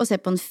ned og se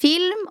på en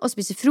film og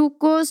spise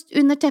frokost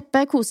under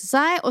teppet, kose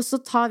seg, og så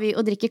tar vi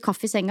og drikker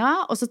kaffe i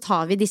senga, og så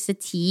tar vi disse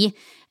 10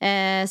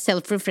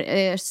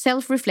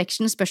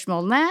 self-reflection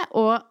spørsmålene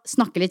og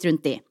snakker litt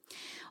rundt de.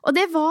 Og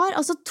det var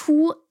altså 2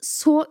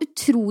 så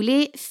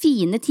utrolig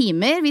fine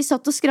timer. Vi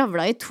satt og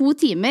skravlet i 2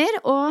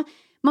 timer, og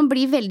man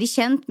blir veldig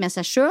kjent med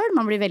seg selv,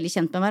 man blir veldig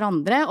kjent med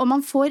hverandre, og man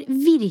får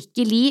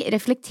virkelig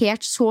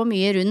reflektert så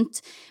mye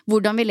rundt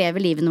hvordan vi lever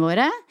livene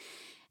våre.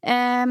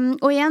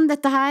 Og igjen,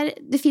 dette her,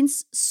 det finnes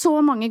så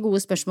mange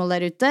gode spørsmål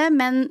der ute,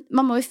 men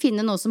man må jo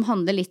finne noe som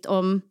handler litt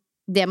om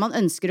det man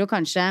ønsker å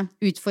kanskje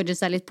utfordre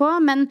seg litt på.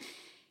 Men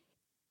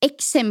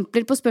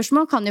eksempler på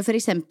spørsmål kan jo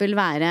for eksempel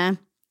være: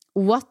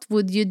 What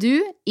would you do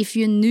if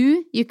you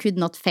knew you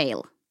could not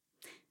fail?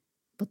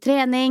 På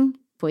trening,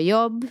 på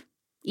jobb,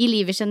 i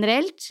livet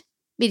generelt.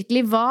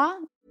 Virkelig,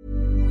 hva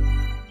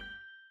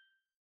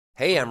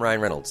Hey, I'm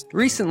Ryan Reynolds.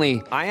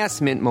 Recently, I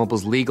asked Mint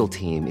Mobile's legal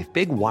team if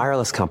big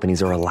wireless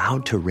companies are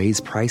allowed to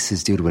raise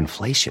prices due to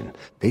inflation.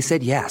 They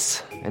said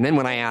yes. And then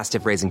when I asked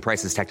if raising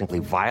prices technically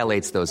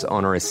violates those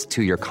onerous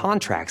two-year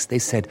contracts, they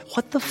said,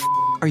 what the f***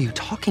 are you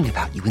talking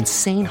about, you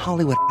insane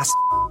Hollywood ass f-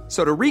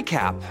 So to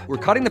recap, we're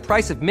cutting the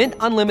price of Mint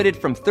Unlimited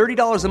from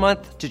 $30 a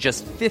month to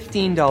just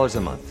 $15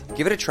 a month.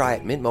 Give it a try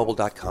at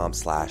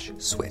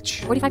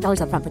mintmobile.com/switch.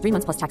 $45 up front for 3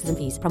 months plus taxes and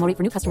fees. Promo rate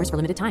for new customers for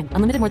limited time.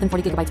 Unlimited more than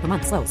 40 gigabytes per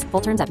month. Slows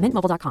full terms at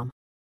mintmobile.com.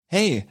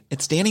 Hey,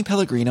 it's Danny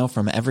Pellegrino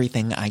from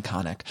Everything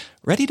Iconic.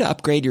 Ready to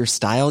upgrade your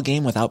style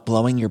game without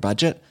blowing your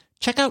budget?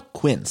 Check out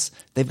Quince.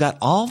 They've got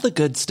all the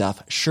good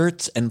stuff,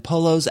 shirts and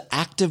polos,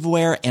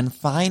 activewear, and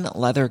fine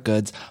leather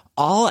goods,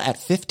 all at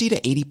 50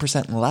 to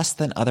 80% less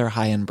than other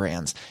high-end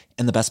brands.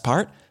 And the best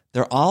part?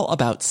 They're all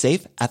about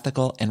safe,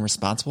 ethical, and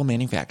responsible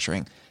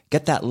manufacturing.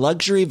 Get that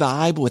luxury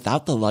vibe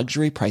without the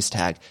luxury price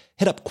tag.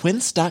 Hit up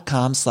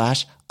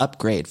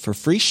quince.com/upgrade for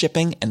free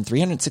shipping and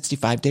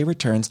 365-day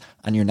returns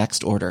on your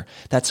next order.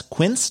 That's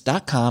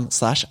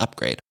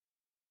quince.com/upgrade.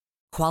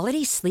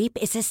 Quality sleep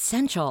is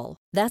essential.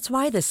 That's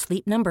why the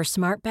Sleep Number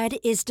Smart Bed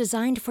is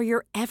designed for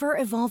your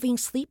ever-evolving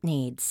sleep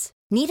needs.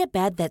 Need a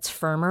bed that's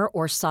firmer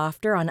or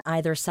softer on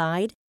either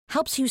side?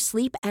 Helps you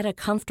sleep at a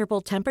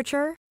comfortable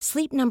temperature?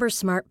 Sleep Number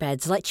Smart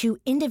Beds let you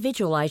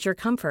individualize your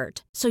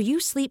comfort, so you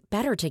sleep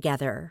better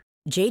together.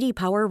 J.D.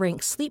 Power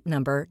ranks Sleep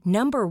Number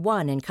number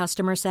 1 in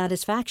customer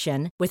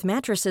satisfaction with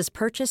mattresses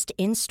purchased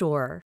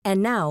in-store.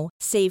 And now,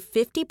 save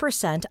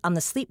 50% on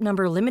the Sleep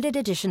Number Limited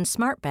Edition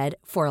Smart Bed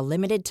for a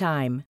limited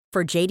time.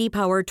 For J.D.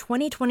 Power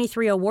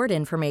 2023 award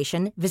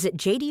information, visit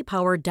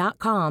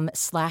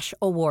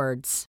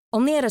jdpower.com/awards.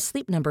 Only at a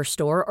Sleep Number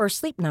store or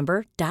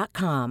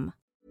sleepnumber.com.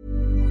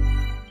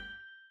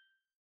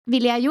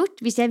 Ville jeg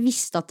gjort hvis jeg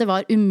visste at det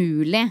var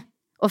umulig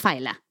å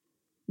feile?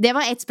 Det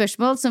var et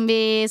spørsmål som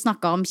vi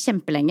snakket om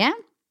kjempelenge.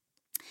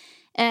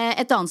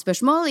 Et annet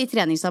spørsmål i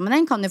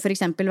treningssammenheng kan jo for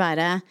eksempel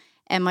være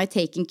Am I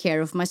taking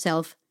care of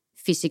myself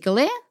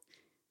physically?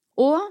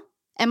 Og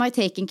Am I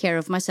taking care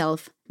of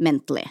myself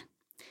mentally?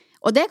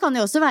 Og det kan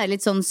jo også være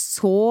litt sånn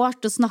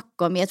sårt å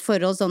snakke om i et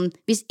forhold sånn,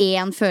 hvis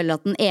en føler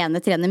at den ene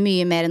trener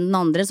mye mer enn den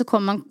andre, så får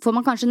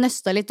man kanskje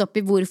nøsta litt opp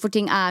i hvorfor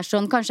ting er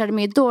sånn. Kanskje er det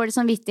mye dårlig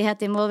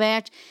samvittighet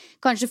involvert.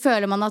 Kanskje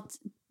føler man at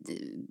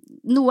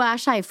noe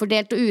er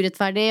skjevfordelt og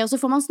urettferdig, og så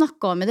får man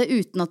snakke om det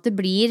uten at det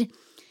blir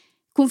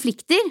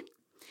konflikter.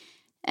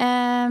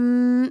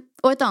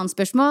 Og et annet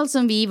spørsmål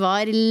som vi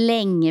var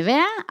lenge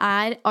ved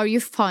er Are you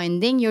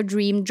finding your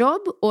dream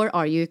job, or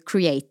are you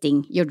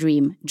creating your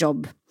dream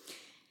job?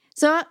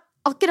 Så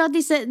akkurat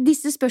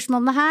disse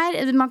spørsmålene her,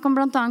 man kan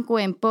blant annet gå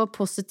inn på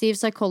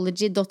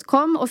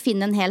positivepsychology.com og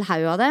finne en hel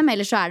haug av dem,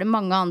 eller så er det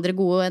mange andre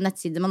gode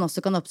nettsider man også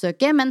kan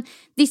oppsøke, men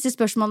disse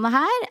spørsmålene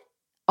her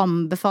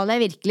anbefaler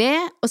jeg virkelig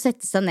å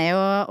sette seg ned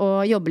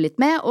og jobbe litt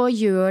med, og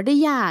gjør det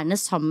gjerne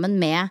sammen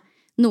med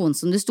noen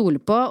som du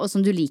stoler på, og som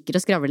du liker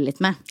å skravle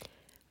litt med.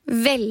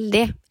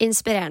 Veldig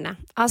inspirerende.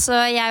 Altså,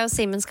 jeg og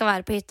Simen skal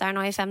være på hytta her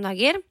nå i 5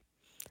 dager.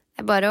 Det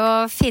er bare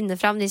å finne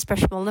fram de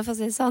spørsmålene, for å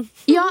si det sånn.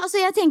 Ja, altså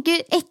jeg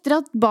tenker etter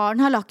at barn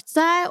har lagt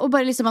seg, og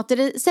bare liksom at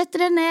dere setter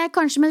dere ned,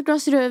 kanskje med et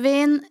glass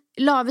rødvin,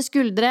 lave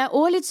skuldre,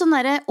 og litt sånn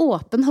der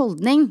åpen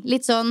holdning.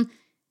 Litt sånn,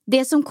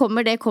 det som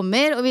kommer, det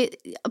kommer, og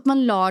at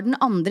man lar den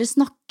andre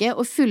snakke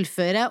og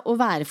fullføre og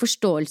være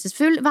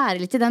forståelsesfull, være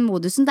litt i den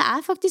modusen. Det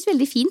er faktisk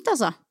veldig fint,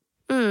 altså.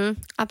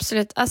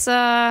 Absolutt. Altså,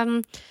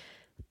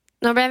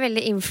 nå ble jeg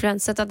veldig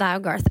influenset av deg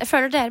og Garth. Jeg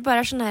føler dere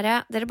bare er sånn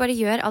her, dere bare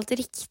gjør alt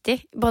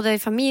riktig. Både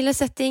i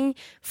familiesetting,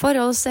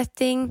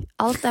 forholdssetting,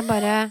 alt er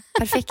bare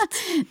perfekt.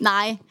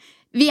 Nei,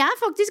 vi er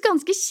faktisk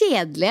ganske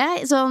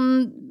kjedelige,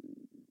 sånn,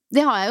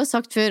 det har jeg jo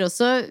sagt før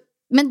også,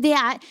 men det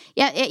er,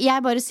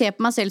 jeg bare ser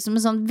på meg selv som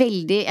en sånn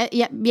veldig,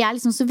 vi er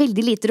liksom så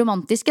veldig lite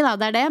romantiske da,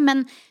 det er det,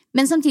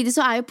 men samtidig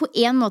så er jo på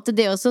en måte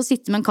det også å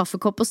sitte med en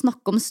kaffekopp og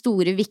snakke om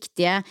store,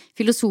 viktige,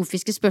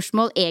 filosofiske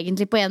spørsmål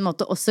egentlig på en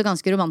måte også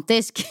ganske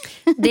romantisk.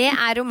 Det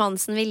er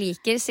romansen vi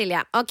liker, Silje.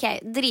 Ok,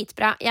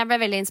 dritbra. Jeg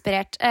ble veldig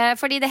inspirert.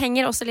 Fordi det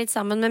henger også litt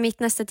sammen med mitt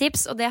neste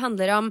tips, og det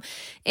handler om,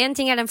 en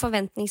ting er den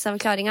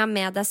forventningsavklaringen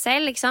med deg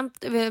selv, ikke sant?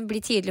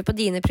 Bli tydelig på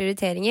dine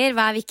prioriteringer.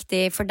 Hva er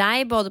viktig for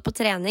deg, både på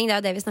trening, det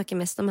er jo det vi snakker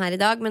mest om her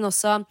i dag, men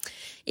også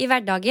i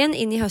hverdagen,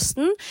 inn i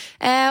høsten.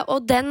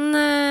 Og den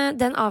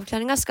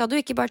avklaringen skal du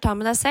ikke bare ta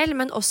med deg selv,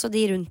 men også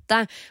de rundt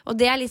deg. Og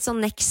det er litt sånn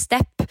next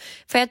step.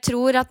 For jeg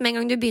tror at med en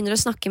gang du begynner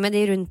å snakke med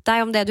de rundt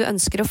deg om det du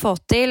ønsker å få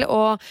til,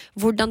 og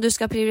hvordan du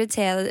skal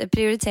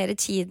prioritere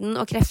tiden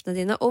og kreftene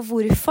dine, og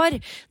hvorfor,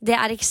 det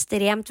er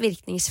ekstremt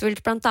virkningsfullt.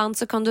 Blant annet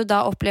så kan du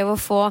da oppleve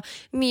å få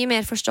mye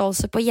mer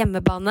forståelse på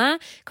hjemmebane.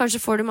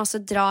 Kanskje får du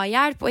masse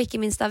drahjelp, og ikke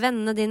minst av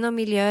vennene dine og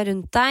miljøet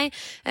rundt deg.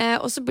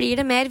 Og så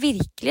blir det mer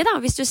virkelig da,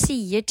 hvis du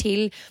sier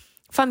til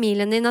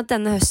familien din at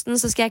denne høsten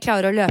så skal jeg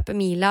klare å løpe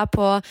mila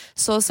på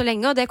så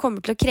lenge, og det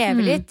kommer til å kreve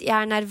litt. Jeg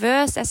er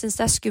nervøs, jeg synes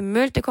det er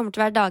skummelt, det kommer til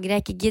å være dager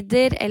jeg ikke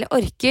gidder eller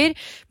orker,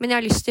 men jeg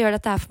har lyst til å gjøre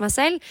dette her for meg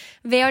selv.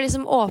 Ved å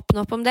liksom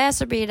åpne opp om det,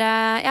 så blir det,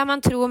 ja,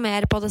 man tror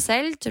mer på det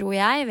selv, tror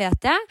jeg,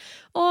 vet jeg,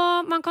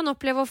 og man kan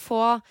oppleve å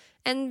få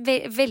en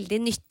veldig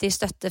nyttig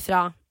støtte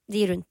fra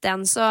de rundt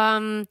en. Så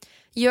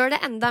gjør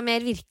det enda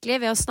mer virkelig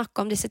ved å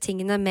snakke om disse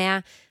tingene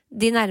med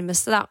de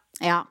nærmeste da.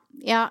 Ja,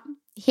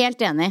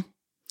 helt enig.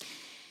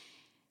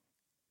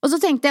 Og så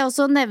tenkte jeg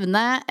også å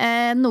nevne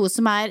noe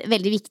som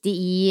veldig viktig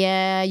i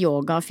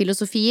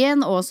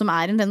yogafilosofien, og som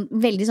en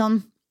veldig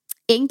sånn,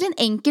 egentlig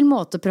en enkel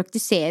måte å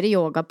praktisere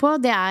yoga på.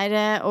 Det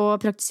å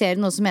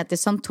praktisere noe som heter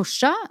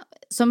santosha,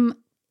 som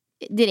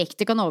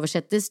direkte kan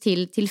oversettes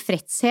til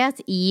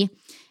tilfredshet i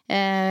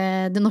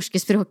det norske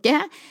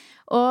språket.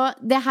 Og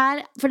det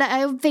her, for det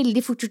jo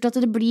veldig fort gjort at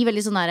det blir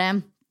veldig sånn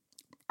der,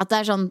 at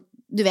det sånn,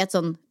 du vet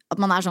sånn, at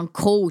man sånn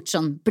coach,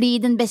 sånn, bli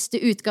den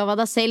beste utgave av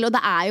deg selv, og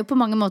det jo på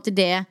mange måter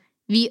det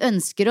vi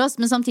ønsker oss,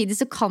 men samtidig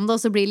så kan det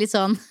også bli litt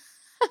sånn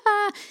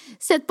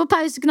sett på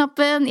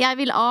pauseknappen, jeg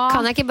vil av.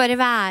 Kan jeg ikke bare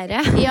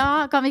være?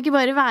 Ja, kan vi ikke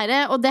bare være?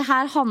 Og det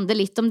her handler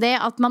litt om det,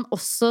 at man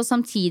også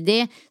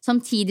samtidig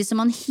som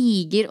man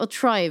higer og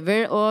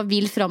triver og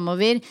vil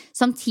fremover,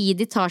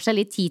 samtidig tar seg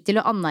litt tid til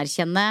å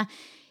anerkjenne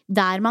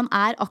der man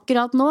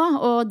akkurat nå,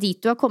 og dit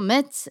du har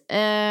kommet,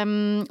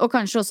 og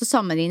kanskje også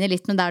sammenligne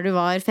litt med der du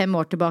var 5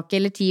 år tilbake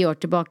eller 10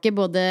 år tilbake,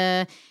 både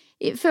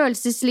i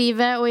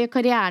følelseslivet og i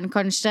karrieren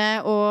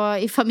kanskje,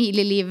 og i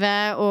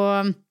familielivet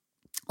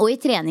og i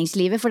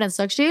treningslivet for den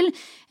saks skyld.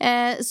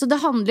 Så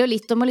det handler jo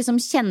litt om å liksom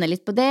kjenne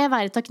litt på det,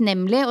 være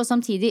takknemlig, og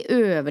samtidig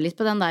øve litt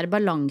på den der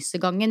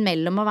balansegangen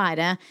mellom å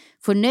være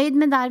fornøyd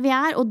med der vi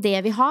og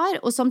det vi har,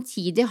 og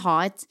samtidig ha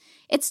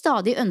et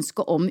stadig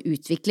ønske om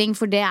utvikling,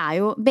 for det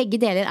jo, begge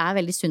deler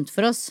veldig sunt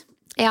for oss.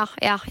 Ja.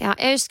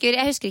 Jeg husker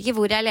ikke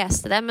hvor jeg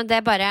leste det, men det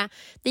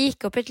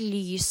gikk opp et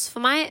lys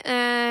for meg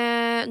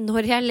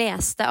når jeg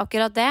leste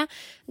akkurat det,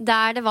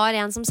 der det var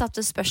en som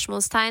satte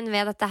spørsmålstegn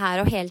ved dette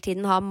her å hele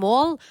tiden ha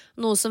mål,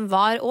 noe som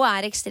var og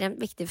ekstremt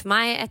viktig for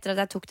meg etter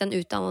at jeg tok den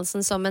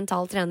utdannelsen som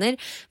mental trener,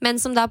 men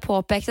som da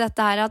påpekte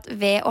dette her at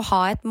ved å ha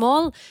et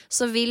mål,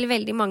 så vil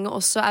veldig mange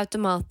også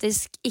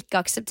automatisk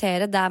ikke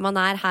akseptere der man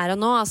her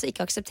og nå, altså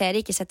ikke akseptere,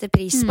 ikke sette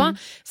pris på,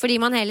 fordi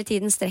man hele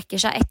tiden strekker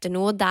seg etter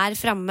noe der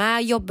fremme,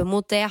 jobber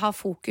mot det, ha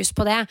fokus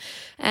på det.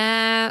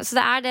 Så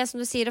det det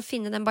som du sier, å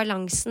finne den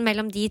balansen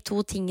mellom de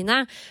to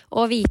tingene,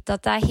 og vite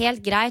at det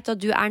helt greit,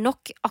 og du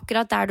nok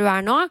akkurat der du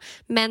nå,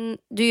 men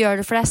du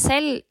gjør det for deg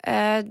selv,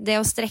 det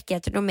å strekke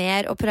etter noe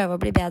mer og prøve å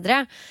bli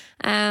bedre.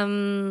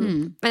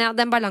 Men ja,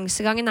 den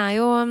balansegangen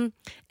jo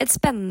et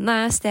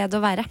spennende sted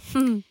å være.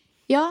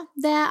 Ja,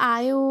 det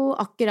jo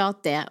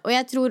akkurat det. Og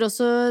jeg tror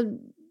også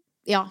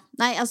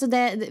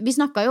vi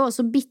snakket jo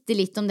også bitte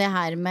litt om det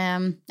her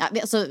med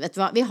altså, vet du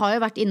hva, vi har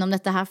jo vært innom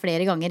dette her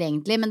flere ganger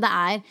egentlig, men det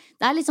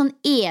litt sånn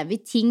evig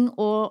ting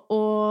å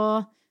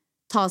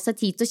ta seg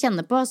tid til å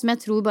kjenne på, som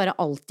jeg tror bare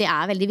alltid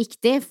veldig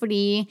viktig,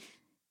 fordi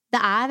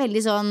det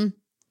veldig sånn,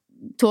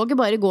 toget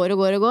bare går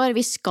og går og går,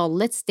 vi skal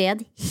et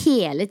sted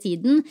hele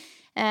tiden,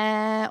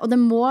 og det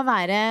må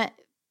være,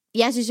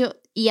 jeg synes jo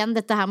igjen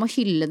dette her med å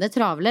hylle det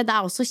travle, det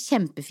også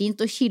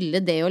kjempefint å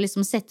hylle det å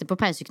liksom sette på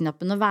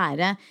pauseknappen og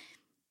være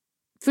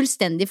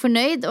fullstendig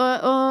fornøyd,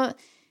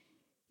 og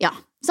ja,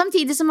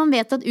 samtidig som man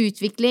vet at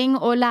utvikling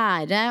og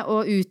lære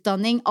og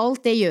utdanning,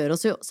 alt det gjør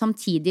oss jo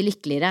samtidig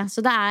lykkeligere,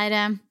 så det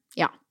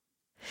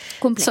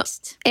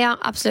komplekst. Så, ja,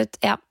 absolutt,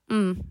 ja.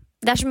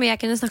 Det så mye jeg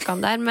kunne snakke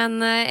om der,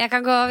 men jeg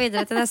kan gå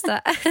videre til neste.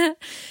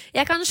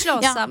 Jeg kan slå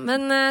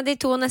sammen de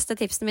 2 neste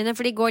tipsene mine,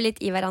 for de går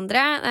litt i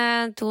hverandre.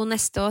 2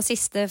 neste og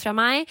siste fra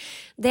meg.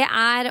 Det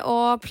å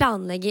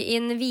planlegge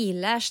inn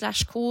hvile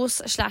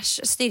 /kos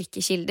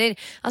 /styrkekilder.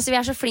 Altså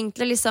vi så flinke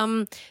til å liksom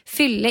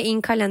fylle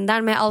inn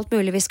kalenderen med alt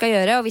mulig vi skal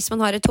gjøre, og hvis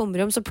man har et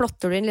tomrom, så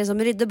plotter du inn liksom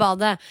rydde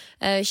badet,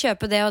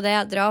 kjøpe det og det,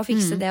 dra og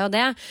fikse det og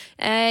det.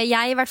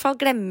 Jeg i hvert fall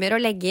glemmer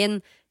å legge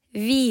inn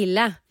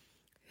hvile,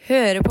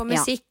 høre på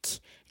musikk,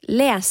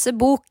 lese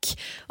bok,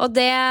 og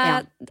det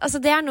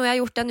altså det noe jeg har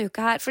gjort denne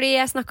uka her, fordi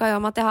jeg snakket jo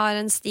om at jeg har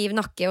en stiv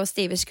nakke og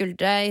stive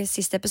skuldre i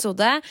siste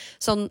episode,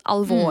 sånn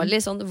alvorlig,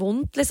 sånn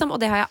vondt liksom,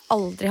 og det har jeg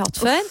aldri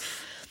hatt før.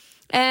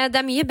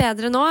 Det mye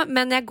bedre nå,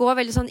 men jeg går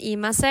veldig sånn i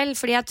meg selv,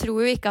 fordi jeg tror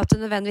jo ikke at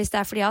det nødvendigvis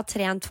det fordi jeg har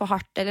trent for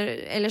hardt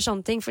eller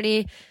sånne ting, fordi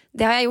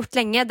det har jeg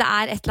gjort lenge, det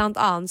et eller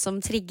annet som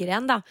trigger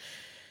en da.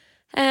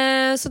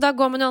 Så da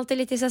går man jo alltid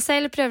litt i seg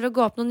selv, prøver å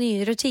gå opp noen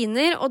nye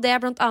rutiner, og det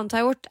jeg blant annet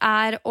har gjort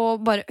å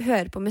bare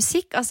høre på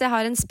musikk. Altså jeg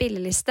har en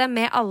spilleliste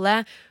med alle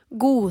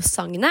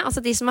godsangene,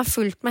 altså de som har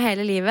fulgt meg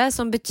hele livet,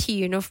 som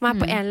betyr noe for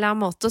meg på en eller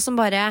annen måte, som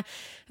bare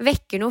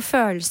vekker noen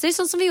følelser,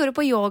 sånn som vi gjorde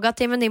på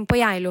yogatimen din på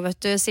Geilo, vet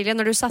du, Silje,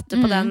 når du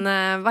satte på den,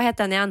 hva het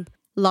den igjen?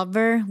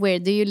 Lover, Where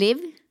Do You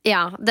Live?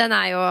 Ja, den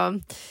jo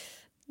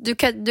du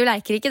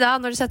leker ikke da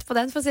når du setter på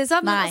den, for å si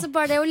sånn, men altså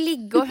bare det å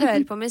ligge og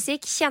høre på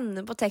musikk,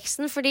 kjenne på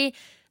teksten, fordi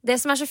det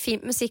som så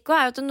fint med musikk jo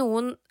at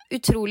noen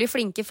utrolig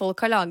flinke folk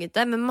har laget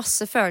det med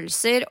masse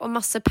følelser og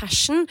masse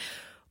passion,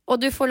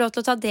 og du får lov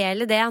til å ta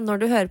del i det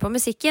når du hører på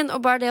musikken,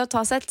 og bare det å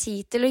ta seg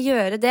tid til å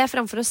gjøre det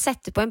fremfor å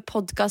sette på en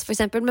podcast for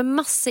eksempel med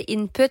masse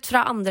input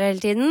fra andre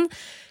hele tiden,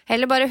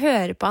 eller bare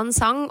høre på en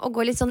sang og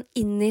gå litt sånn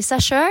inn i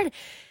seg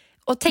selv,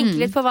 Og tenke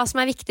litt på hva som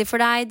viktig for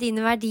deg,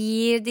 dine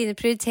verdier, dine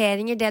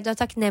prioriteringer, det du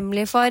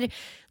takknemlig for.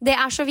 Det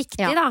så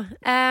viktig, da.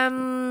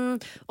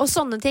 Og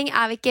sånne ting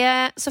vi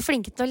ikke så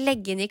flinke til å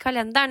legge inn i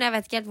kalenderen. Jeg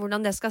vet ikke helt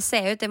hvordan det skal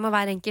se ut, det må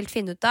hver enkelt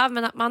finne ut av.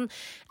 Men at man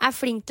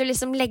flink til å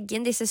liksom legge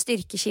inn disse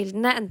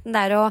styrkekildene, enten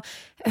det å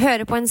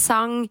høre på en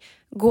sang,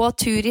 gå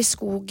tur i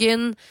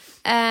skogen,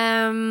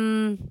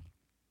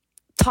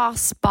 ta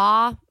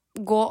spa,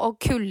 gå og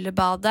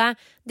kuldebade.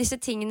 Disse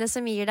tingene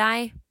som gir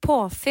deg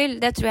påfyll,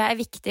 det tror jeg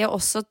viktig å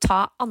også ta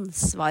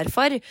ansvar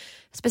for.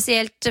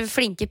 Spesielt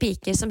flinke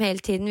piker som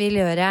hele tiden vil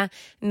gjøre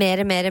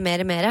mer.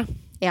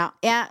 Ja,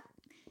 jeg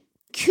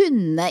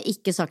kunne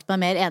ikke sagt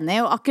meg mer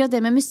enig. Og akkurat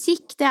det med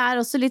musikk, det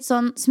også litt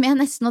sånn som jeg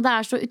nesten, og det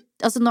så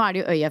altså nå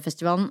det jo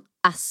Øyafestivalen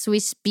as we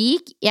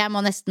speak. Jeg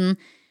må nesten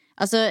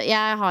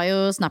jeg har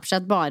jo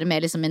Snapchat bare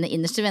med liksom mine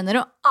innerste venner,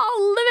 og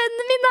alle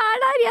vennene mine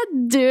der. Jeg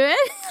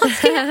dør.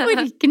 Jeg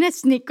orker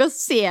nesten ikke å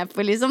se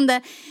på liksom det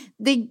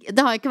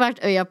har ikke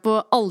vært Øya på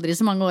aldri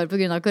så mange år på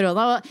grunn av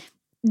korona.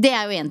 Og det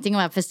jo en ting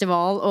å være på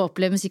festival og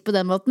oppleve musikk på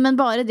den måten, men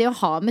bare det å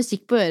ha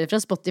musikk på øret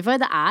fra Spotify,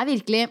 det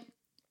virkelig.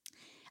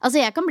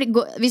 Jeg kan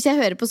hvis jeg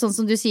hører på sånn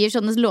som du sier,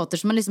 sånne låter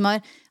som man liksom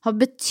har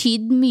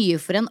betydd mye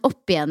for en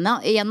opp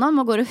igjennom,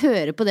 og går og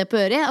hører på det på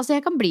øret.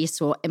 Jeg kan bli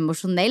så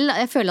emosjonell.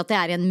 Jeg føler at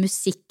det en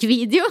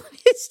musikkvideo,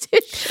 hvis du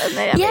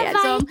skjønner. Jeg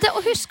vet det,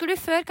 og husker du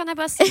før, kan jeg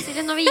bare si til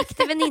deg, når vi gikk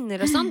til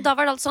venninner og sånn, da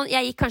var det alt sånn,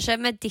 jeg gikk kanskje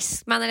med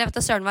Discman, eller jeg vet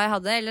da søren hva jeg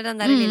hadde, eller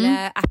den der lille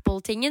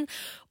Apple-tingen,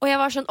 og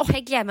jeg var sånn,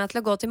 jeg gleder meg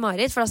til å gå til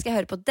Marit, for da skal jeg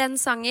høre på den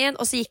sangen,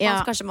 og så gikk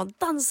man, kanskje man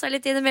danset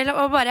litt innimellom,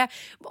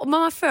 og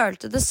man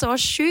følte det så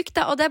sjukt,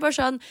 da, og det bare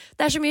sånn,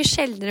 det så mye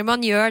sjeldnere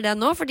man gjør det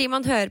nå, fordi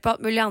man hører på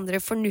alt mulig andre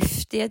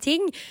fornuftige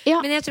ting.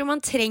 Men jeg tror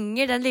man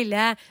trenger den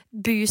lille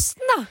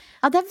boosten, da.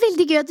 Ja, det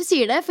veldig gøy at du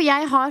sier det, for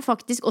jeg har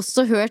faktisk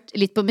også hørt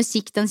litt på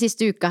musikk den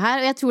siste uka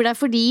her, og jeg tror det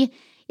fordi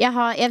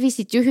vi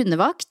sitter jo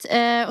hundevakt,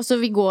 og så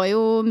vi går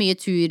jo mye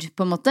tur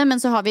på en måte, men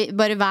så har vi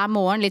bare hver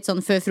morgen litt sånn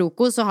før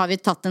frokost, så har vi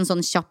tatt en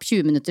sånn kjapp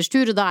 20-minutters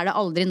tur, og da det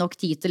aldri nok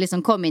tid til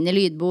liksom komme inn i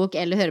lydbok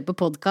eller høre på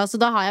podcast,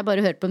 og da har jeg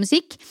bare hørt på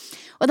musikk.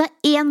 Og det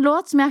en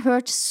låt som jeg har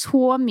hørt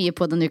så mye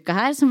på denne uka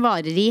her, som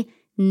varer i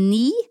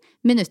 9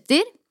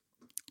 minutter,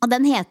 og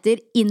den heter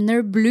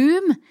Inner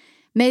Bloom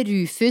med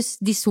Rufus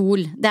Di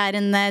Sol. Det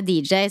en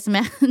DJ som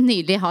jeg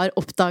nylig har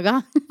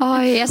oppdaget.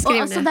 Oi, jeg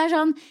skriver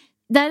det.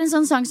 Det en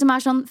sånn sang som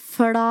sånn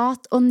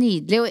flat og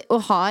nydelig,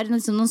 og har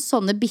noen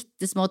sånne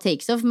bitte små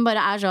takes-off, men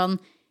bare sånn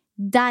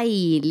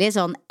deilig,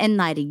 sånn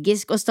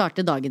energisk å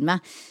starte dagen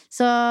med.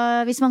 Så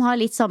hvis man har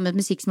litt samme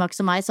musikksmak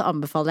som meg, så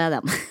anbefaler jeg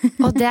den.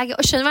 Og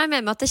skjønner hva jeg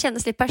mener med at det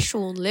kjennes litt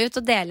personlig ut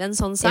å dele en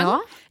sånn sang?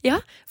 Ja,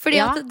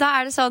 fordi at da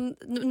det sånn,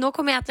 nå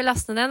kommer jeg til å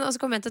laste den, og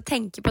så kommer jeg til å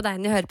tenke på deg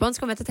når jeg hører på den,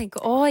 så kommer jeg til å tenke,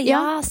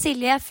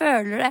 Silje, jeg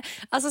føler det.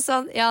 Altså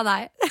sånn,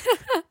 nei.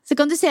 Så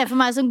kan du se for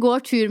meg som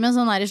går tur med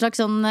en sånn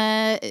slags sånn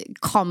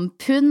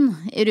kamphund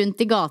rundt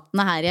i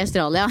gatene her i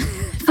Australia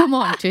på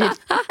morgentur.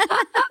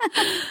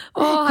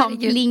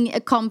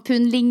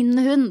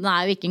 Kamphund-lignende hund.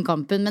 Hun jo ikke en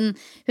kamphund, men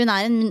hun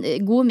en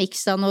god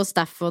miks av noe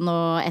staff og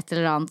noe et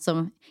eller annet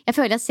som jeg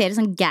føler jeg ser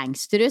sånn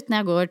gangster ut når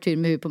jeg går tur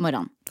med hun på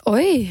morgenen.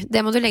 Oi,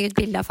 det må du legge ut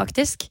bilde av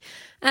faktisk.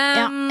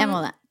 Ja, jeg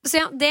må det.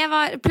 Så det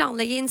var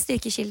planlegge inn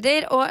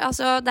styrkekilder. Og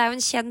det jo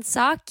en kjent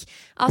sak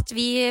at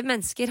vi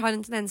mennesker har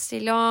en tendens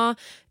til å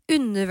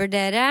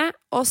undervurdere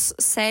oss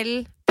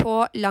selv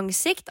på lang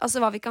sikt,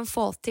 altså hva vi kan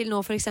få til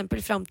nå for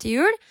eksempel frem til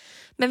jul,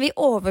 men vi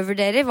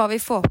overvurderer hva vi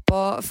får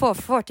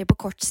til på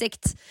kort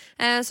sikt.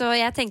 Så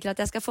jeg tenker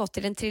at jeg skal få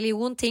til 1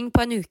 trillion ting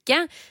på en uke,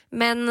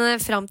 men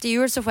frem til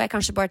jul så får jeg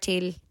kanskje bare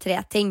til 3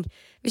 ting.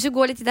 Hvis du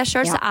går litt i deg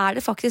selv, så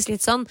det faktisk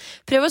litt sånn,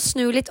 prøv å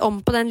snu litt om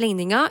på den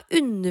ligninga,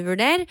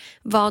 undervurder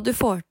hva du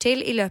får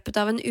til i løpet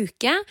av en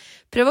uke,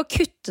 prøv å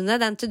kutte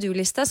ned den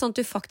to-do-lista, sånn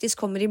at du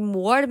faktisk kommer i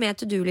mål med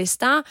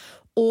to-do-lista,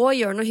 og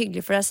gjør noe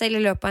hyggelig for deg selv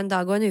i løpet av en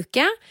dag og en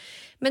uke.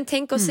 Men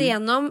tenk også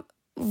igjennom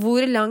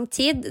hvor lang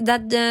tid,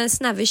 det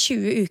snaue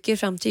 20 uker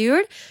frem til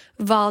jul,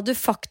 hva du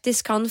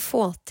faktisk kan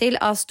få til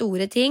av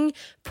store ting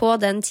på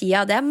den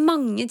tida. Det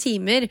mange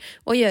timer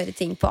å gjøre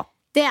ting på.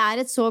 Det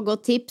et så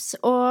godt tips,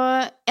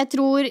 og jeg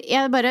tror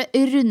jeg bare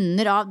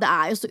runder av. Det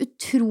jo så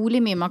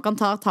utrolig mye man kan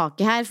ta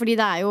tak i her, fordi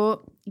det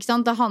jo, ikke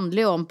sant, det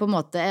handler jo om på en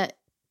måte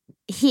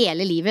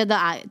hele livet.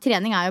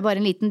 Trening jo bare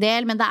en liten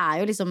del, men det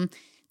jo liksom,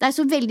 det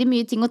så veldig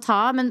mye ting å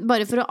ta, men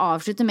bare for å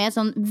avslutte med et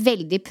sånn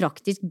veldig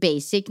praktisk,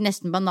 basic,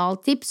 nesten banal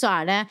tips, så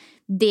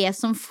det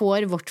som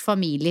får vårt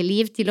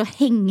familieliv til å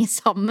henge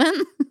sammen.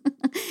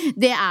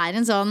 Det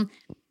en sånn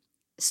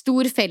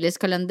stor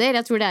felleskalender.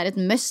 Jeg tror det et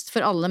must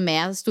for alle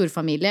med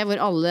storfamilie, hvor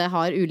alle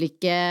har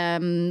ulike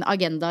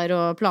agendaer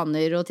og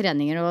planer og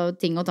treninger og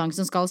ting og tang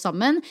som skal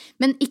sammen.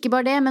 Men ikke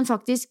bare det, men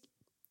faktisk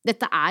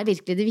dette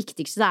virkelig det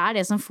viktigste. Det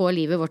det som får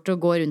livet vårt til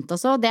å gå rundt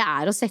også. Det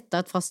å sette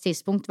et fast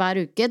tidspunkt hver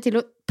uke til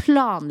å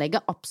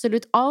planlegge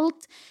absolutt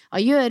alt av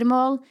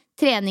gjøremål,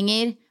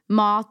 treninger,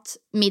 mat,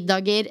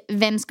 middager,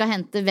 hvem skal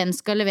hente, hvem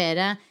skal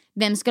levere,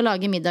 hvem skal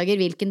lage middager,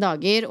 hvilken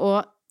dager,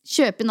 og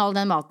kjøpe inn all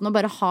den maten og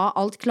bare ha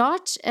alt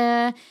klart.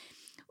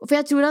 For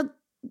jeg tror at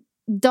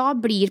da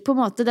blir på en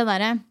måte det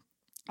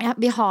ja,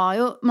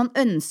 man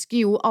ønsker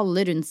jo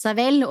alle rundt seg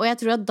vel, og jeg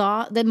tror at da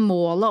det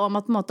målet om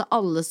at, på en måte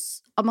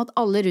om at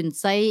alle rundt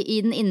seg i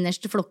den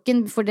innerste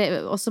flokken, for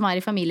det, oss som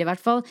i familie i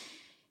hvert fall,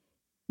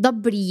 da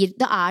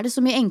er det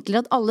så mye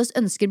enklere at alles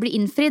ønsker blir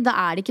innfridd. Da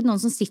er det ikke noen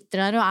som sitter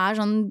der og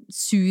sånn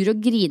sur og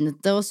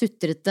grinete og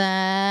sutrete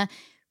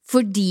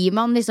fordi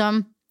man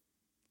liksom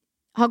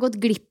har gått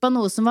glipp av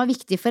noe som var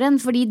viktig for en,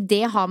 fordi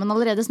det har man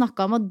allerede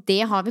snakket om, og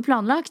det har vi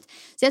planlagt.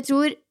 Så jeg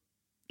tror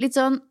litt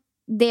sånn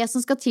det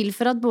som skal til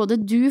for at både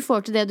du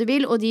får til det du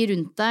vil, og de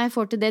rundt deg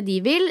får til det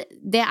de vil,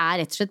 det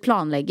rett og slett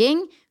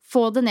planlegging.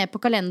 Få det ned på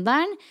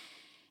kalenderen.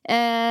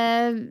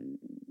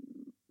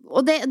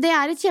 Og det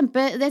jeg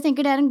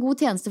tenker det en god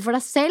tjeneste for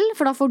deg selv,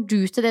 for da får du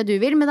til det du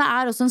vil, men det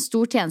også en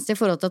stor tjeneste i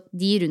forhold til at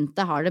de rundt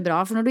deg har det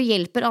bra. For når du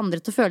hjelper andre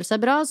til å føle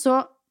seg bra,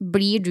 så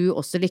blir du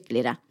også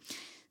lykkeligere.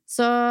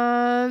 Så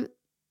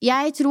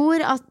jeg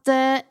tror at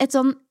et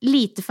sånn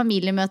lite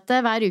familiemøte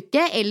hver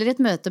uke, eller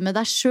et møte med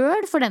deg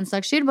selv for den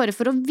saks skyld, bare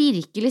for å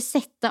virkelig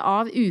sette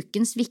av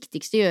ukens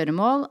viktigste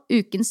gjøremål,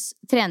 ukens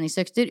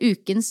treningsøkter,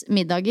 ukens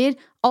middager,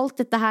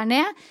 alt dette her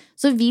ned,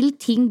 så vil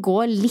ting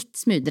gå litt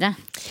smoothere.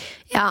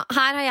 Ja,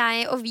 her har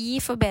jeg og vi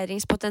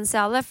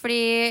forbedringspotensialet,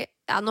 fordi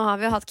nå har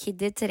vi jo hatt kid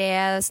i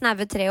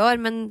snaue 3 år,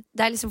 men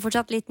det liksom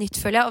fortsatt litt nytt,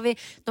 føler jeg. Og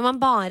når man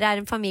bare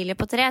en familie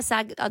på 3, så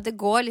det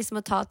går liksom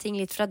å ta ting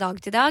litt fra dag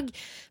til dag.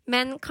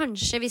 Men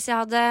kanskje hvis vi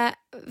hadde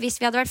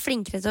vært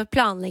flinkere til å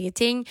planlegge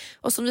ting,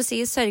 og som du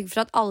sier, sørge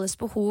for at alles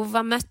behov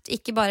var møtt,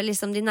 ikke bare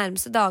liksom de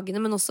nærmeste dagene,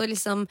 men også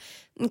liksom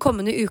den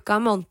kommende uka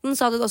og måneden,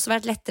 så hadde det også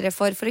vært lettere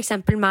for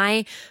eksempel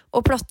meg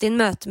å plotte inn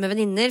møte med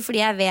venninner,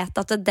 fordi jeg vet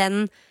at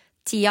den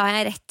tida har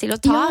jeg rett til å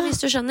ta,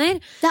 hvis du skjønner.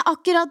 Det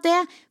akkurat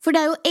det, for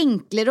det jo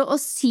enklere å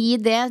si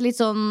det litt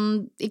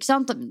sånn, ikke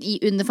sant,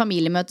 under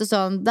familiemøte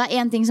sånn, det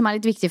en ting som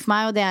litt viktig for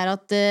meg, og det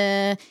at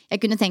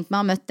jeg kunne tenkt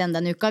meg å ha møtt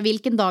den uka.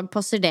 Hvilken dag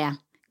passer det?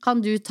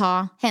 Kan du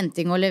ta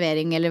henting og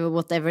levering eller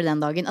whatever den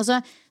dagen? Altså,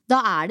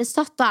 da det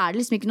satt, da det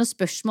liksom ikke noe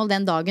spørsmål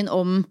den dagen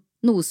om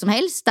noe som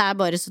helst, det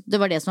var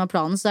det som var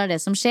planen, så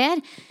det som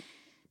skjer.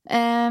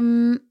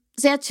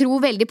 Så jeg tror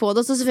veldig på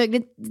det, så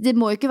selvfølgelig det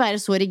må jo ikke være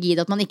så rigid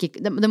at man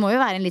ikke, det må jo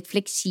være en litt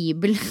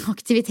fleksibel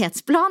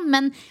aktivitetsplan,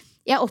 men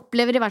jeg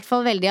opplever i hvert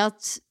fall veldig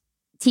at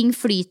ting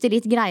flyter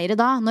litt greiere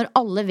da, når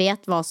alle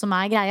vet hva som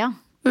greia.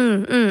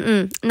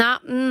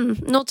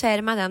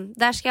 Notere meg den.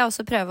 Der skal jeg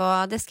også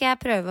det skal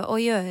jeg prøve å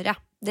gjøre.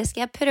 Det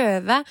skal jeg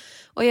prøve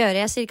å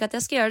gjøre. Jeg sier ikke at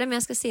jeg skal gjøre det, men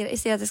jeg sier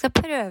at jeg skal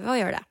prøve å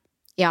gjøre det.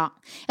 Ja,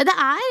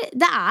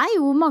 det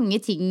jo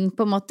mange ting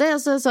på en måte,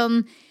 altså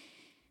sånn,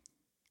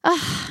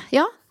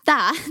 ja, det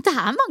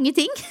mange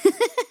ting.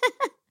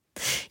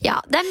 Ja,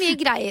 det mye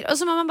greier. Og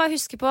så må man bare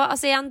huske på,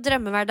 altså igjen,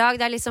 drømmehverdag,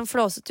 det liksom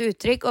flåsete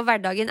uttrykk, og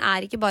hverdagen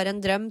ikke bare en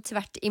drøm,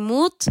 tvert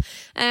imot.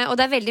 Og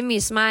det veldig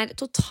mye som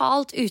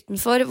totalt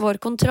utenfor vår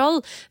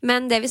kontroll,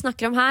 men det vi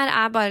snakker om her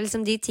bare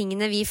liksom de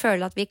tingene vi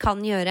føler at vi kan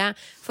gjøre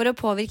for å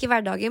påvirke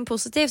hverdagen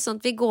positivt, sånn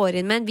at vi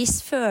går inn med en viss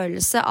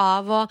følelse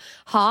av å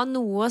ha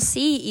noe å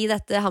si i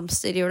dette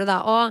hamsterhjulet da.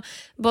 Og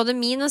både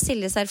min og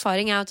Siljes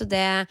erfaring at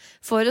det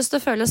får oss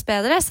til å føle oss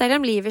bedre, selv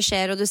om livet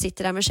skjer og du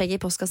sitter der med skjegg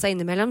i postkassa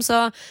innimellom,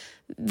 så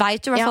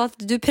vet du i hvert fall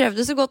at du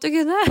prøvde så godt du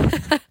kunne.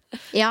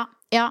 Ja,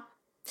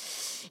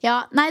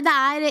 nei,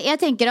 jeg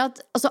tenker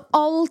at altså,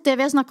 alt det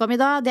vi har snakket om i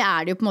dag, det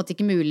det jo på en måte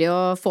ikke mulig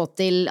å få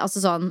til,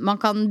 altså sånn, man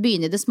kan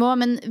begynne i det små,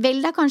 men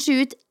velg deg kanskje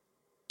ut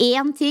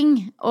én ting,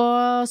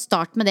 og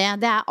start med det.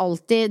 Det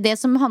alltid det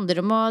som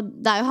handler om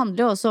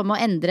handler jo også om å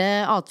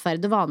endre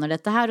atferd og vaner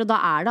dette her, og da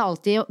det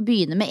alltid å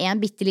begynne med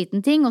en bitteliten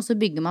ting, og så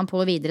bygger man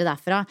på videre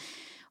derfra.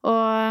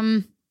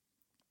 Og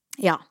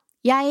ja,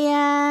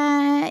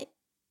 jeg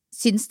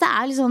syns det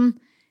liksom,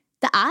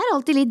 det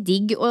alltid litt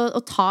digg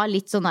å ta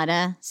litt sånn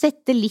der,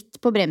 sette litt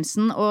på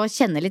bremsen og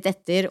kjenne litt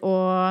etter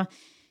og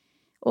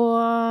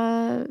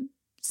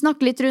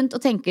snakke litt rundt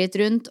og tenke litt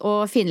rundt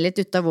og finne litt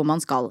ut av hvor man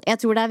skal.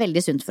 Jeg tror det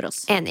veldig sunt for oss.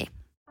 Enig.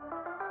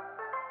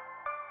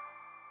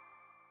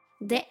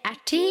 Det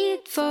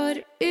tid for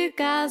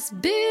ukas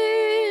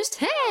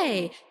boost.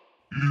 Hei!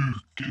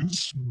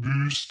 Ukens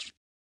boost.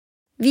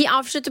 Vi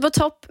avslutter på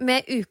topp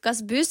med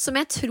ukas boost, som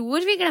jeg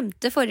tror vi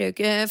glemte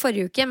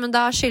forrige uke, men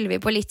da skylder vi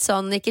på litt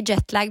sånn, ikke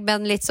jetlag,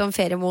 men litt sånn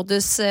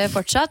feriemodus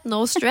fortsatt, no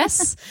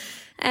stress.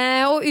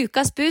 Og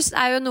ukas boost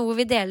jo noe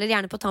vi deler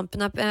gjerne på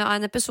tampen av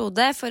en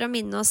episode, for å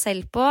minne oss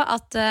selv på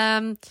at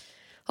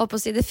håper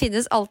å si, det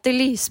finnes alltid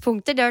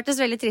lyspunkter. Det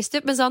hørtes veldig trist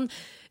ut, men sånn,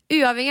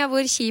 uavhengig av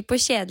hvor kjip og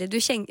kjedelig du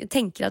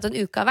tenker at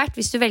en uke har vært,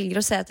 hvis du velger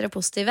å se etter det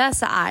positive,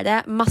 så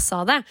det masse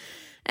av det.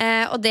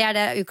 Og det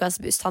det ukas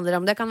boost handler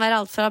om. Det kan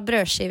være alt fra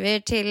brødskiver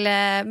til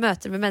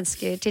møter med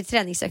mennesker til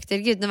treningsøkter,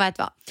 gudene vet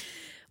hva.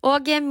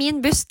 Og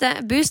min boost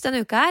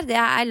denne uka her, det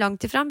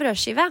langt ifra en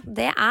brødskive.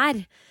 Det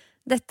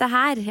dette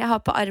her jeg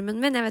har på armen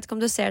min. Jeg vet ikke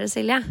om du ser det,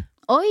 Silje.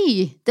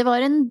 Oi, det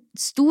var en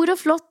stor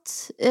og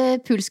flott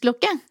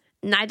pulsklokke.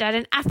 Nei, det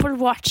en Apple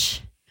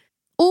Watch.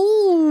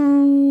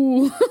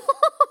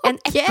 En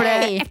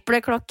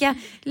epleklokke.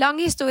 Lang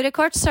historie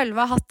kort. Sølve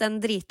har hatt den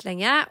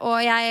dritlenge,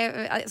 og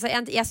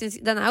jeg synes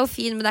den jo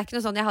fin, men det ikke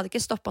noe sånn, jeg hadde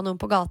ikke stoppet noen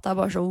på gata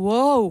bare sånn,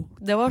 wow,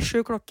 det var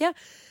 7 klokke.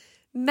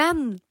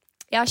 Men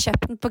Jeg har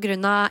kjøpt den på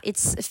grunn av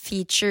its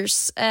features.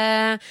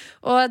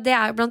 Og det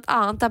jo blant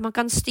annet at man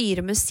kan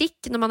styre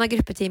musikk når man har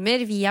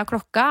gruppetimer via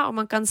klokka, og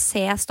man kan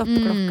se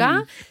stoppeklokka.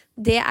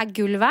 Det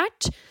gull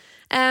verdt.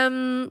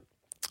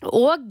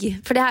 Og,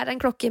 for det her en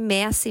klokke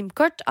med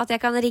SIM-kort, at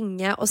jeg kan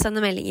ringe og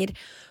sende meldinger.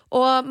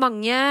 Og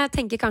mange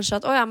tenker kanskje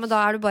at men da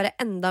du bare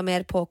enda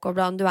mer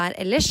påkoblet enn du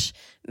ellers.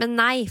 Men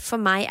nei,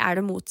 for meg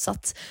det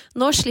motsatt.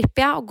 Nå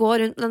slipper jeg å gå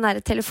rundt med den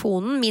der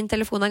telefonen. Min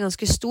telefon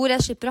ganske stor.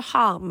 Jeg slipper å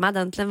ha med meg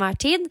den til enhver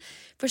tid.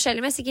 For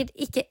selv om jeg sikkert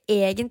ikke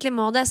egentlig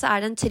må det, så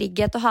det en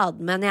trygghet å ha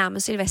den med når jeg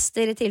med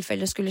Sylvester, i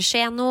tilfelle det skulle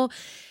skje noe.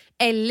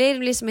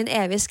 Eller liksom min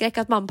evige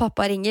skrekk at mamma og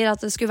pappa ringer,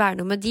 at det skulle være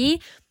noe med de.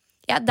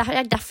 Det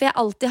derfor jeg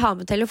alltid har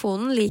med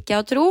telefonen, liker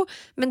jeg å tro.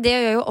 Men det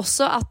gjør jo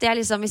også at jeg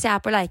liksom, hvis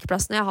jeg på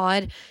lekeplassen og jeg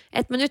har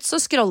 1 minutt, så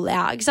scroller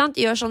jeg, ikke sant?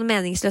 Gjør sånne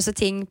meningsløse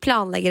ting,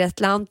 planlegger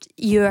et eller annet,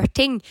 gjør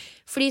ting.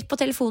 Fordi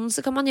på telefonen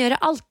så kan man gjøre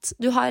alt.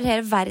 Du har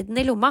hele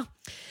verden i lomma.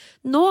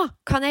 Nå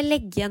kan jeg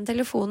legge igjen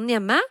telefonen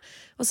hjemme,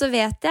 og så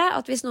vet jeg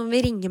at hvis noen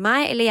vil ringe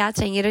meg, eller jeg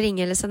trenger å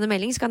ringe eller sende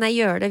melding, så kan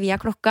jeg gjøre det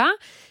via klokka.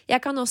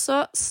 Jeg kan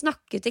også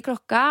snakke til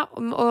klokka,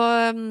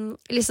 og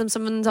liksom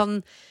som en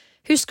sånn,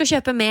 husk å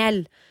kjøpe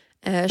mel,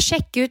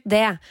 sjekk ut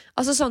det.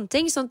 Altså sånne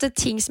ting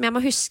som jeg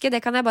må huske,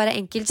 det kan jeg bare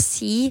enkelt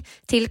si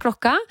til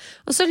klokka,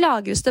 og så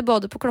lagres det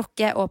både på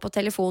klokke og på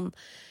telefon.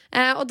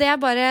 Og det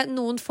bare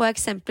noen få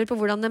eksempler på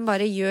hvordan den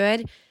bare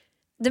gjør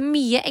det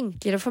mye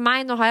enklere for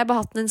meg. Nå har jeg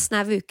bare hatt den en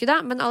snau uke da,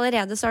 men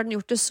allerede så har den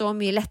gjort det så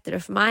mye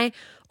lettere for meg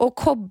å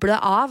koble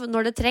av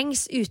når det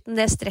trengs, uten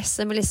det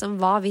stresset med liksom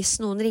hva hvis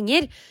noen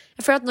ringer.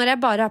 Jeg føler at når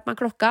jeg bare har på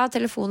meg klokka og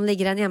telefonen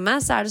ligger igjen hjemme,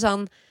 så det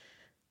sånn,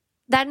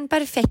 det den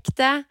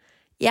perfekte,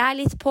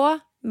 jeg litt på,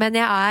 men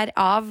jeg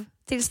av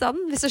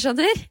tilstanden, hvis du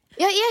skjønner.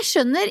 Ja, jeg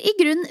skjønner i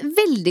grunn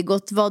veldig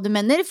godt hva du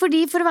mener.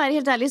 Fordi for å være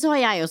helt ærlig så har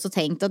jeg også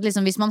tenkt at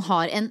liksom, hvis man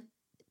har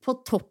på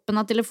toppen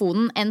av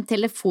telefonen en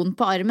telefon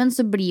på armen,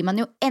 så blir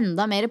man jo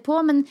enda mer på.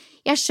 Men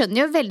jeg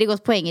skjønner jo veldig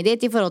godt poenget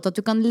ditt i forhold til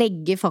at du kan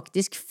legge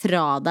faktisk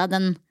fra deg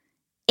den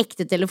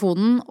ekte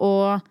telefonen.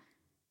 Og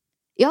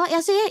ja,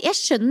 altså, jeg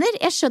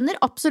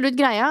skjønner absolutt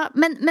greia.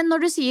 Men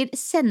når du sier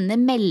sende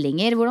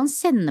meldinger, hvordan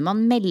sender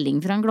man melding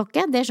fra en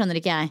klokke? Det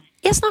skjønner ikke jeg.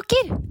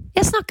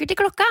 Jeg snakker til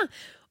klokka.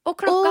 Og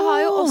klokka har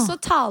jo også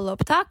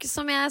taleopptak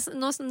som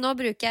nå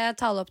bruker jeg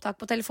taleopptak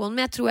på telefonen,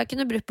 men jeg tror jeg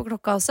kunne brukt på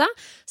klokka også.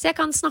 Så jeg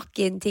kan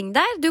snakke inn ting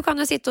der. Du kan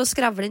jo sitte og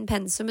skravle inn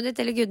pensumet ditt,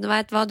 eller gudene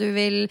vet hva du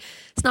vil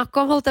snakke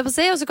om, holdt jeg på å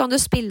si, og så kan du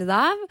spille det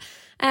av.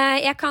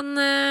 Jeg kan,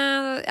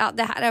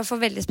 det her jo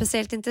for veldig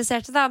spesielt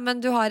interesserte da, men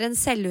du har en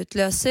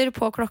selvutløser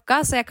på klokka,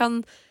 så jeg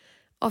kan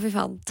fy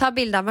faen, ta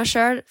bilde av meg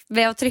selv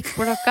ved å trykke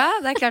på klokka.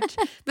 Det klart.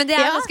 Men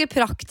det ganske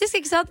praktisk,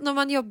 ikke sant? Når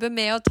man jobber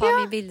med å ta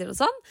mye bilder og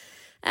sånn.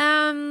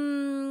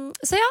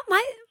 Så ja,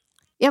 nei.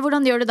 Ja,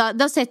 hvordan gjør du da?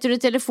 Da setter du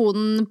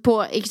telefonen på,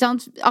 ikke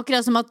sant?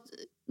 Akkurat som at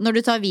når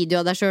du tar video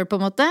av deg selv på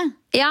en måte?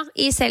 Ja,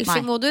 i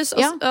selfie-modus,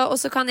 og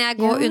så kan jeg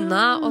gå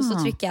unna, og så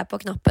trykker jeg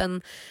på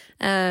knappen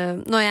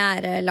når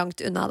jeg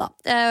langt unna da.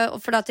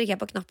 For da trykker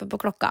jeg på knappen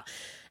på klokka.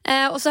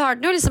 Og så har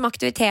den jo liksom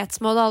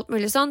aktivitetsmål og alt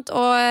mulig sånt,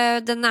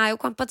 og den jo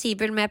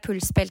kompatibel med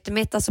pulsbeltet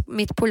mitt, altså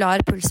mitt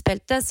polar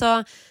pulsbelte, så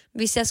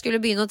hvis jeg skulle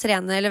begynne å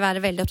trene eller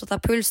være veldig opptatt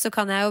av puls, så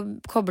kan jeg jo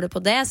koble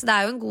på det, så det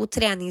jo en god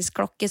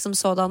treningsklokke som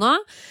sådan nå.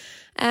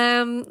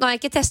 Nå har jeg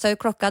ikke testet ut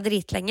klokka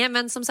dritlenge,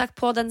 men som sagt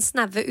på den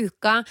snaue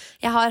uka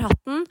jeg har hatt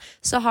den,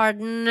 så har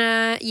den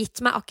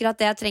gitt meg akkurat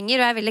det jeg trenger,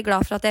 og jeg veldig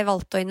glad for at jeg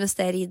valgte å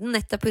investere i den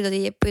nettopp på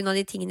grunn av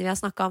de tingene vi har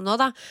snakket om nå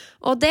da.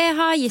 Og det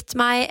har gitt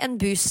meg en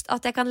boost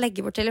at jeg kan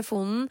legge bort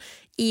telefonen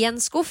i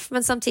en skuff,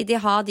 men samtidig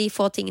ha de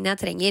få tingene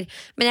jeg trenger.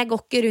 Men jeg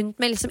går ikke rundt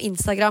med liksom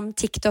Instagram,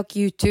 TikTok,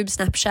 YouTube,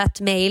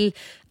 Snapchat, mail,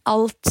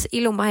 alt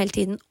i lomma hele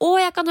tiden. Og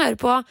jeg kan høre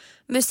på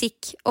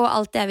musikk og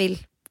alt jeg vil,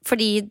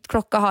 fordi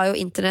klokka har jo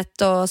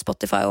internett og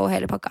Spotify og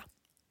hele pakka.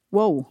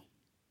 Wow.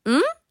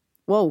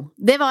 Wow.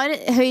 Det var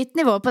høyt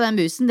nivå på den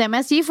bussen, det må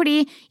jeg si, fordi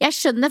jeg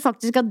skjønner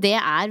faktisk at det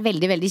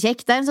veldig, veldig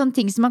kjekt. Det en sånn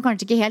ting som man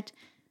kanskje ikke helt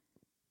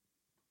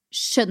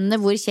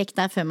skjønner hvor kjekt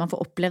det før man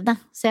får oppleve det.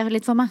 Ser jeg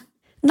litt for meg.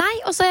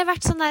 Nei, og så har jeg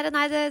vært sånn der,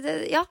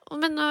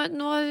 men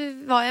nå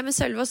var jeg med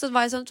Sølve, og så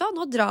var jeg sånn,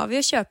 nå drar vi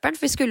og kjøper den,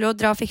 for vi skulle jo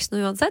dra og fikse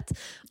noe uansett.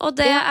 Og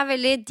det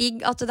veldig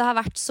digg at det har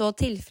vært så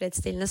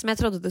tilfredsstillende som jeg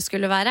trodde det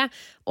skulle være.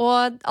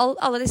 Og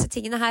alle disse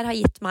tingene her har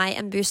gitt meg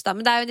en boost da.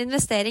 Men det jo en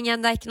investering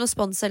igjen, det ikke noe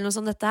spons eller noe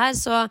sånt dette her,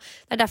 så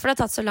det derfor det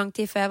har tatt så lang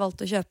tid før jeg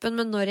valgte å kjøpe den.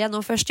 Men når jeg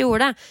nå først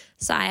gjorde det,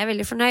 så jeg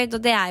veldig fornøyd,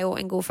 og det jo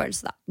en god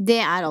følelse da. Det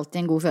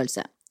alltid en god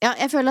følelse. Ja,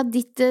 jeg føler at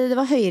det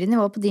var høyere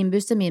nivå på din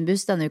boost enn min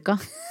boost denne uka.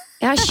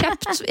 Jeg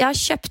har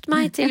kjøpt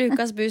meg til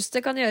ukas boost. Det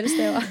kan gjøres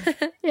det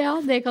også. Ja,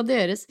 det kan det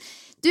gjøres.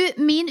 Du,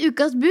 min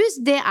ukas boost,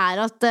 det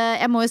at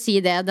jeg må jo si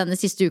det denne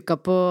siste uka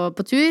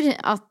på tur,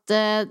 at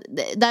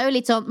det jo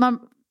litt sånn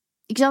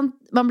ikke sant?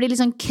 Man blir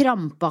litt sånn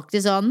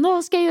krampaktig sånn, nå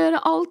skal jeg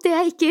gjøre alt det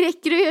jeg ikke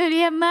rekker å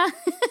gjøre hjemme.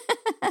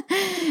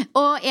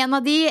 Og en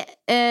av de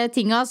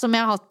tinga som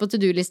jeg har hatt på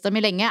to-do-lista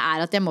mi lenge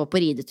at jeg må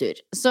på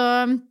ridetur. Så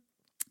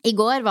i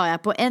går var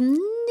jeg på en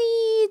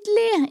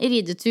nydelig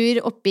ridetur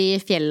oppe i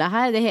fjellet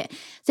her.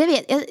 Så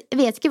jeg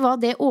vet ikke hva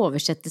det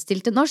oversettes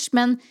til norsk,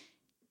 men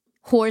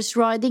horse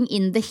riding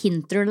in the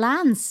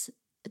hinterlands.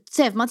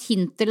 Se for meg at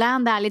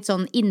hinterland, det litt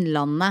sånn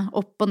innlandet,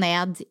 opp og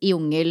ned i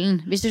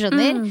jungelen, hvis du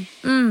skjønner.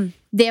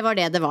 Det var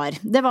det det var.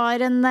 Det var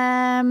en,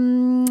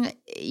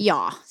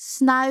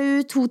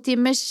 snau 2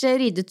 timers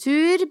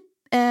ridetur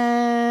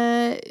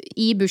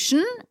i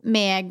bushen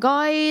med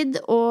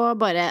guide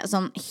og bare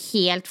sånn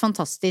helt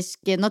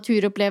fantastisk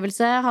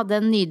naturopplevelse. Hadde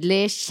en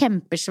nydelig,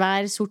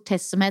 kjempesvær sort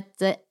hest som het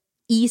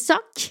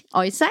Isaac.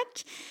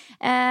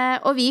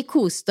 Og vi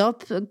koste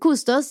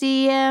oss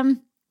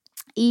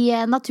i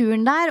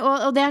naturen der,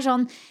 og det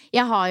sånn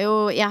jeg har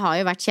jo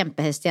vært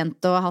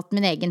kjempehestjente og hatt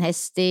min egen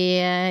hest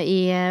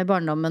i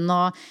barndommen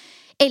og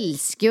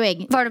elsker jo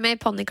egentlig. Var du med i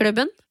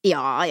ponnyklubben?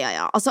 Ja,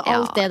 altså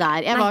alt det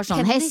der. Jeg var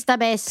sånn, hest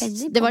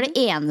best. Det var det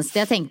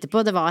eneste jeg tenkte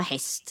på, det var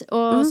hest.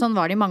 Og sånn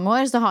var det i mange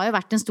år, så det har jo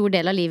vært en stor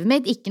del av livet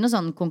mitt. Ikke noe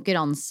sånn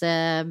konkurranse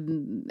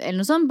eller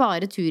noe sånn,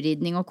 bare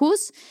turridning og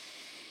kos.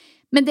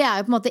 Men det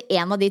jo på en måte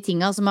en av de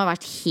tinga som har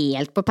vært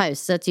helt på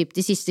pause typ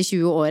de siste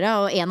 20 åra,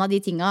 og en av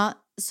de tinga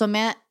som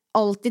jeg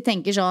alltid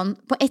tenker sånn,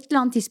 på et eller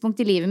annet tidspunkt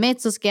i livet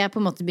mitt så skal jeg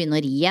på en måte begynne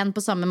å ri igjen, på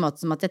samme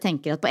måte som at jeg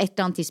tenker at på et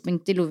eller annet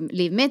tidspunkt i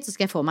livet mitt så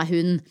skal jeg få meg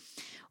hund.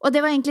 Og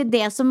det var egentlig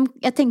det som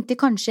jeg tenkte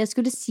kanskje jeg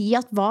skulle si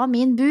at var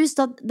min boost,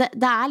 at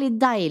det litt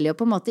deilig å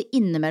på en måte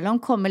innimellom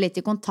komme litt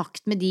i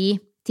kontakt med de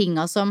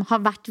tinga som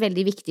har vært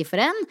veldig viktige for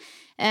en.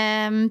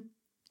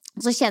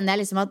 Så kjenner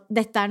jeg liksom at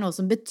dette noe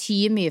som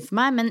betyr mye for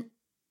meg, men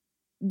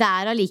det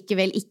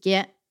allikevel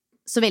ikke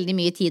så veldig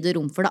mye tid og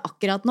rom for det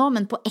akkurat nå,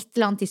 men på et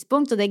eller annet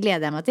tidspunkt, og det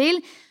gleder jeg meg til,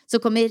 så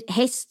kommer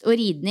hest og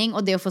ridning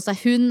og det å få seg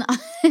hund,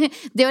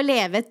 det å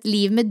leve et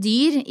liv med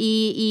dyr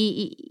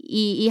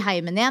i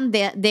heimen igjen,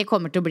 det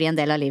kommer til å bli en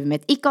del av livet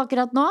mitt. Ikke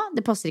akkurat nå,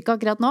 det passer ikke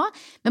akkurat nå,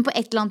 men på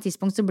et eller annet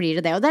tidspunkt så blir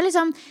det det. Og det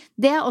liksom,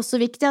 det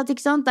også viktig, at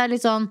ikke sant, det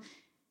litt sånn,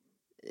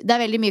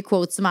 det veldig mye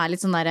quotes som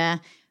litt sånn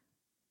der,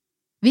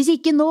 hvis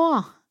ikke nå,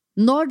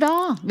 når da?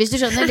 Hvis du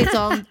skjønner litt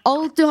sånn,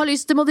 alt du har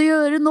lyst til må du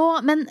gjøre nå,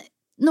 men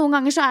noen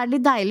ganger så det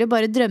litt deilig å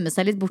bare drømme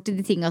seg litt bort i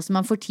de tingene som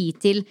man får tid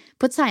til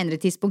på et senere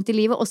tidspunkt i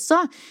livet også.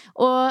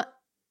 Og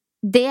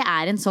det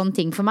en sånn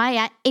ting for meg.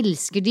 Jeg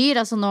elsker dyr.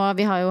 Altså nå,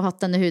 vi har jo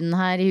hatt denne hunden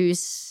her i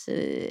hus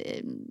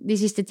de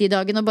siste 10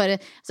 dagene, og bare,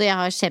 så jeg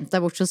har kjempet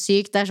deg bort så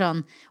sykt. Det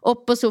sånn,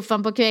 opp på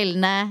sofaen på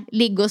kveldene,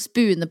 ligge og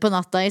spune på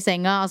natta i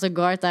senga. Altså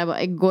Garth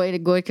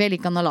går kveld,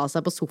 ikke han å la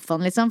seg på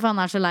sofaen liksom, for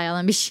han så lei av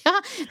den bikkja.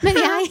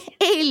 Men jeg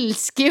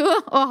elsker jo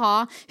å ha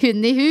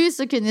hund i hus,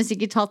 og kunne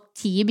sikkert hatt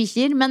 10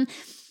 bikkjer, men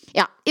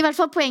ja, i hvert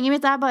fall poenget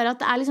mitt bare at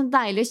det liksom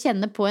deilig å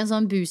kjenne på en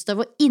sånn boost av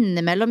å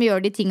innimellom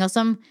gjøre de tingene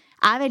som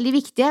veldig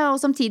viktige, og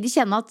samtidig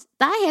kjenne at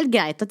det helt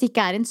greit at det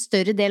ikke en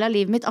større del av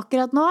livet mitt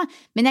akkurat nå,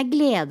 men jeg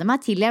gleder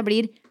meg til jeg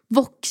blir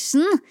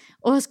voksen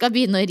og skal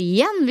begynne å ri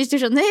igjen, hvis du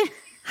skjønner.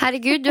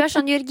 Herregud, du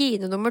sånn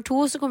Jørgine nummer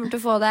 2, så kommer du til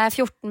å få deg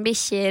 14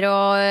 bikkjer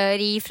og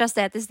ri fra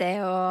sted til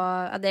sted,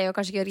 og det jo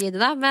kanskje ikke Jørgine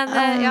da, men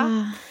ja.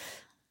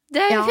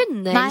 Det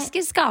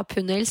hundeelsker,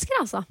 skaphundeelsker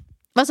altså.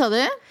 Hva sa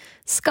du?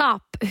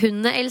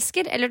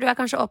 Skaphundeelsker, eller du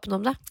kanskje åpen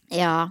om det?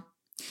 Ja.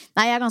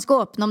 Nei, jeg ganske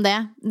åpen om det.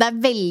 Det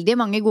veldig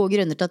mange gode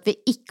grunner til at vi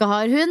ikke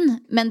har hund,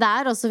 men det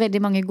også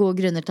veldig mange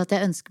gode grunner til at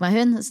jeg ønsker meg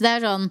hund. Så det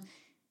sånn,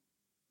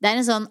 det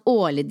en sånn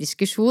årlig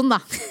diskusjon da,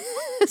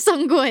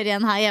 som går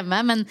igjen her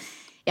hjemme, men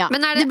ja,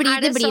 men det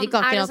blir sånn, ikke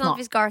akkurat nå. Sånn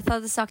at hvis Garth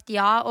hadde sagt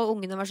ja, og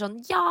ungene var sånn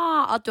ja,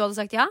 at du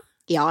hadde sagt ja?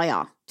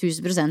 Ja,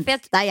 1000%.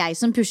 Det jeg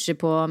som pusher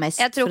på mest.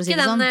 Jeg tror ikke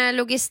den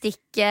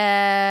logistikk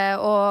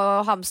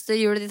og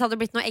hamsterhjulet ditt hadde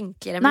blitt noe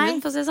enklere med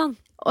hund, for å si det sånn.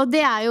 Og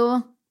det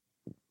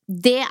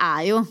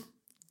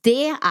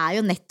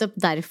jo nettopp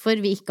derfor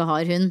vi ikke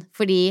har hund.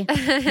 Fordi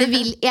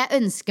jeg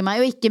ønsker meg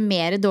jo ikke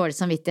mer dårlig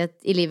samvittighet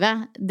i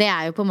livet. Det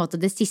jo på en måte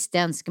det siste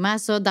jeg ønsker meg.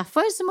 Så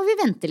derfor så må vi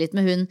vente litt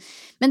med hund.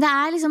 Men det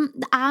liksom,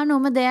 det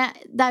noe med det.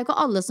 Det jo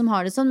ikke alle som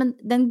har det sånn, men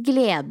den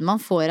gleden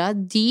man får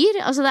av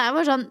dyr, altså det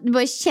bare sånn, du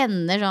bare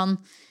kjenner sånn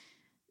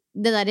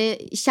det der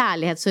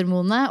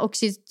kjærlighetshormonet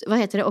hva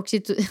heter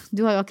det?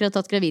 Du har jo akkurat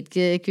tatt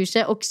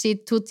gravidkurset.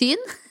 Oksytocin?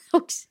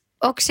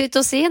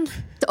 Oksytocin.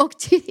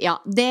 Ja,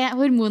 det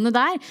hormonet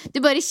der. Du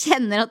bare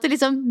kjenner at det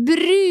liksom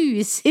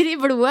bruser i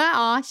blodet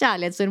av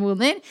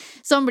kjærlighetshormoner.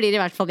 Sånn blir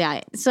i hvert fall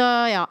jeg. Så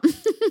ja.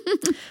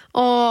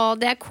 Åh,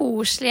 det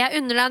koselig.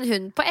 Jeg unner deg en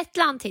hund på et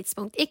eller annet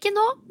tidspunkt. Ikke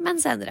nå, men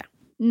senere.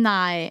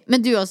 Nei,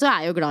 men du også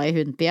jo glad i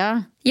hund,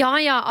 Pia. Ja,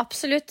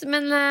 absolutt.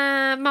 Men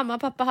mamma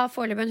og pappa har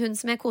foreløpig en hund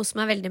som jeg koser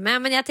meg veldig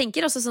med. Men jeg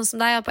tenker også sånn som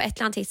deg, at på et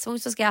eller annet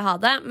tidspunkt så skal jeg ha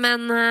det.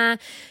 Men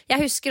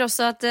jeg husker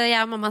også at jeg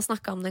og mamma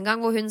snakket om det en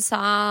gang, hvor hun sa,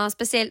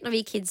 spesielt når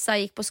vi kidsa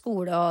gikk på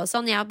skole og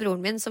sånn, jeg og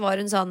broren min, så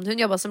var hun sånn,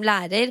 hun jobbet som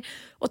lærer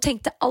og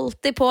tenkte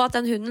alltid på at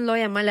den hunden lå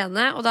hjemme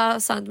alene. Og da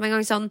sa hun til meg en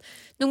gang sånn,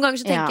 noen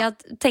ganger så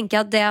tenker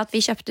jeg at det at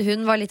vi kjøpte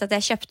hund var litt at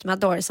jeg kjøpte meg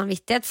dårlig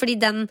samvittighet, fordi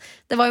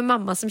det var jo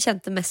mamma som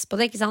kjente mest på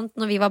det, ikke sant,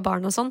 når vi var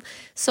barn og sånn.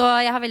 Så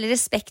jeg har veldig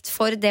respekt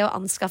for det å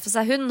anskaffe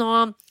seg hund.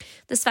 Og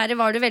dessverre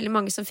var det veldig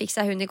mange som fikk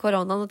seg hund i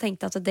koronaen og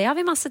tenkte at det har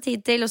vi masse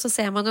tid til, og så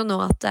ser man jo nå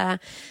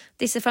at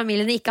disse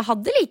familiene ikke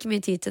hadde like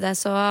mye tid til det.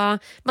 Så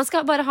man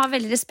skal bare ha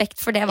veldig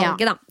respekt for det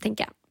valget, da,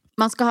 tenker jeg.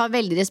 Man skal ha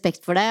veldig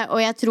respekt for det, og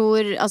jeg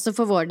tror, altså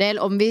for vår del,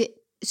 om vi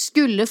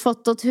skulle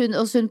fått oss hund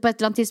på et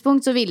eller annet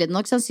tidspunkt, så ville det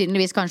nok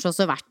sannsynligvis kanskje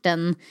også vært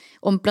en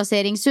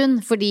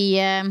omplasseringshund, fordi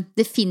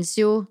det finnes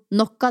jo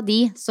nok av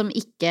de som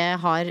ikke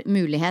har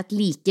mulighet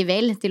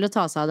likevel til å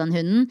ta seg av den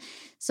hunden.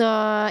 Så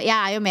jeg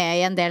er jo med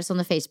i en del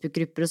sånne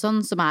Facebook-grupper og sånn,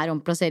 som er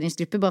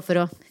omplasseringsgrupper, bare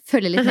for å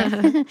følge litt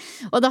med.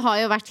 Og det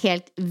har jo vært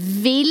helt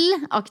vill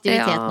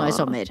aktivitet nå i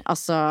sommer.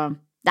 Altså,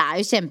 det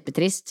er jo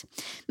kjempetrist.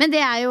 Men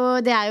det er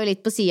jo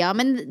litt på siden.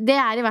 Men det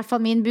er i hvert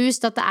fall min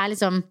boost, at det er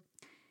liksom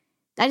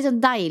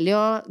deilig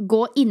å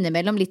gå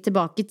innimellom litt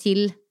tilbake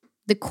til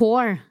the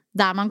core,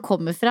 der man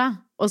kommer fra,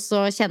 og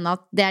så kjenne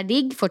at det er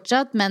digg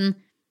fortsatt, men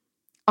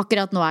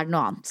akkurat nå er det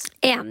noe annet.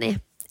 Enig.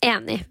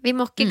 Vi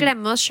må ikke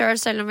glemme oss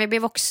selv om vi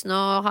blir voksne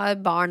og har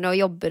barn og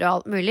jobber og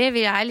alt mulig.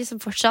 Vi er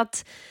liksom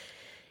fortsatt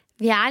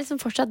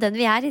den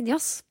vi er inni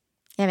oss.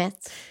 Jeg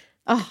vet.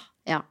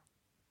 Ja.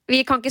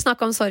 Vi kan ikke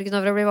snakke om sorgen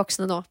over å bli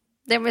voksne nå.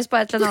 Det må vi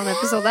spare til en annen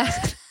episode.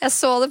 Jeg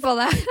så det på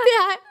deg.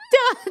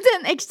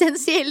 Den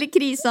eksistensielle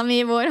krisa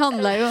mi i vår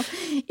handler jo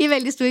i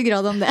veldig stor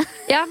grad om det.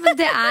 Ja, men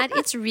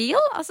it's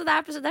real. Altså, det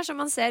er som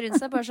man ser rundt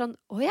seg, bare sånn,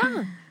 ja,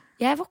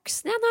 jeg er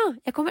voksen jeg nå.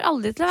 Jeg kommer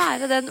aldri til å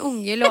være den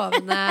unge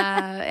lovende.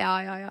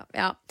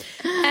 Ja.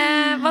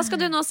 Hva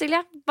skal du nå, Silje?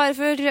 Bare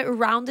for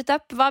round it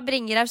up. Hva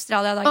bringer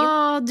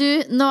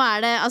Australia-dagen? Nå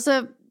er det,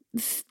 altså,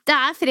 det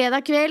er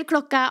fredag kveld,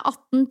 klokka er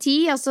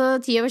 18:10, altså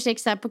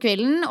 6:10 her på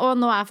kvelden, og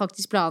nå er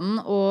faktisk planen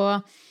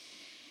å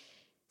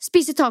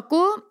spise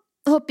taco,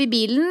 hoppe i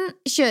bilen,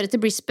 kjøre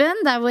til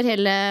Brisbane, der hvor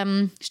hele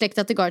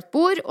slekta til Garth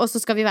bor, og så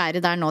skal vi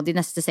være der nå de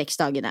neste 6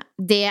 dagene.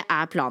 Det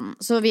er planen.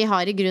 Så vi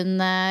har i grunn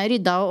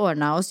rydda og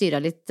ordnet og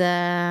styret litt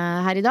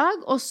her i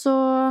dag, og så,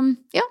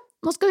 ja,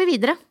 nå skal vi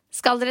videre.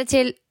 Skal dere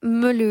til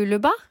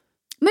Mooloolaba?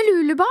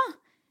 Mooloolaba?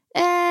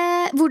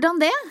 Hvordan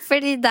det?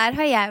 Fordi der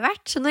har jeg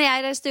vært. Så når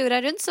jeg reiste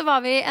jorda rundt, så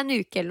var vi en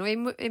uke eller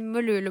noe i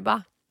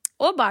Mooloolaba.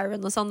 Og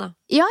Byron og sånn da.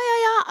 Ja,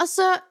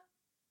 altså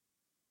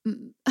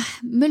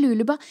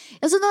Mooloolaba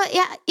altså,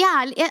 jeg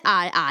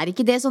er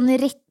ikke det sånn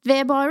rett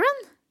ved Byron?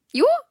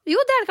 Jo, det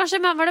er det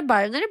kanskje. Men var det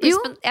Byron eller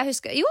Brisbane?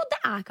 Jo, det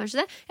er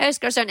kanskje det.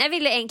 Jeg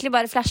ville egentlig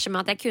bare flashe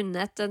med at jeg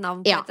kunne et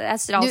navn på et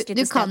australsk lite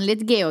sted. Du kan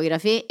litt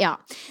geografi, ja.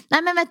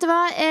 Nei, men vet du hva?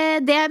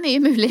 Det er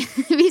mye mulig.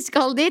 Vi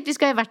skal dit. Vi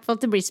skal i hvert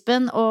fall til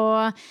Brisbane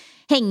og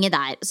henge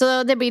der.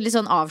 Så det blir litt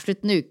sånn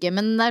avsluttende uke.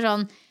 Men det er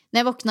sånn, når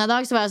jeg våkna i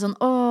dag, så var jeg sånn,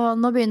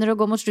 nå begynner det å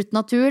gå mot slutten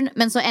av turen.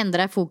 Men så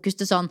endrer jeg fokus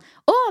til sånn,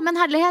 men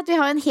herlighet, vi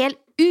har en hel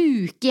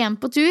uke igjen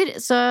på tur,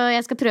 så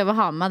jeg skal prøve å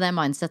ha med meg det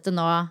mindsetet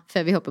nå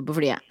før vi hopper på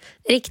flyet.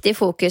 Riktig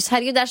fokus.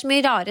 Herregud, det er så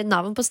mye rare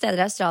navn på steder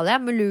i Australia.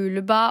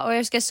 Mooloolaba, og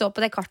jeg husker jeg så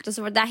på det kartet,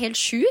 så det er helt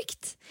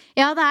sjukt.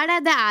 Ja, det er det.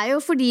 Det er jo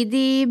fordi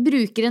de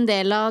bruker en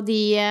del av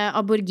de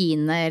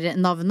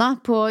aboriginer-navna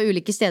på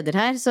ulike steder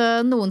her. Så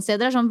noen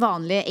steder er sånn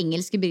vanlige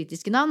engelske,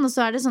 britiske navn, og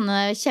så er det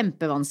sånne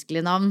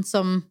kjempevanskelige navn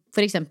som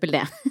for eksempel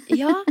det.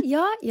 Ja.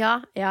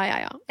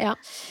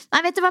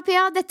 Nei, vet du hva,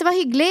 Pia? Dette var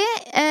hyggelig.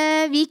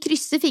 Vi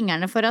krysser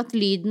fingrene for at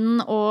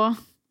lyden og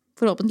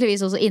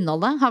forhåpentligvis også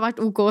innholdet har vært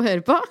ok å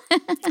høre på.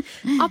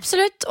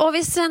 Absolutt, og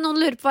hvis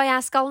noen lurer på hva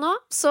jeg skal nå,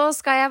 så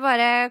skal jeg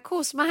bare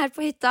kose meg her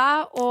på hytta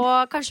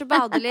og kanskje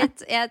bade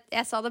litt.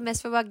 Jeg sa det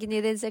mest for å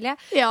gni din, Silje.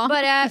 Ja,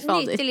 bare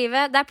nyte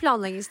livet. Det er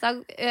planleggingsdag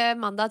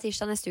mandag og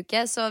tirsdag neste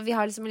uke, så vi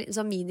har liksom en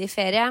sånn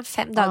miniferie,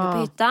 5 dager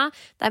på hytta.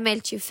 Det er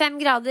meldt 25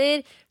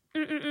 grader.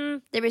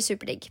 Det blir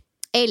superdigg.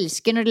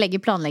 Elsker når du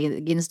legger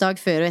planleggingsdag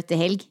før og etter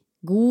helg.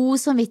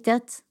 God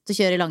samvittighet til å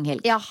kjøre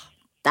langhelg. Ja.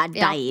 Det er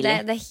deilig.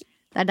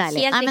 Det er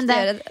deilig. Helt riktig å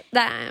gjøre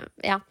det.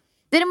 Ja.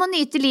 Dere må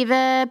nyte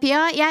livet,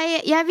 Pia.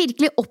 Jeg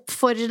virkelig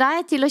oppfordrer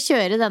deg til å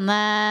kjøre denne,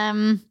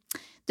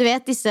 du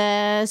vet, disse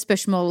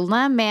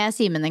spørsmålene med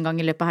Simen en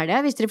gang i løpet av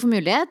helga, hvis dere får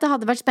mulighet. Det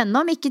hadde vært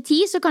spennende, om ikke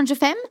 10, så kanskje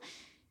 5.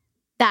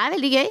 Det er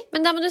veldig gøy.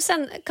 Men da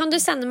kan du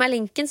sende meg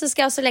linken, så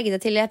skal jeg også legge det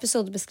til i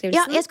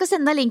episodebeskrivelsen. Ja, jeg skal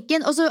sende deg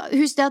linken. Og så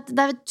husk det at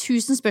det er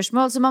 1000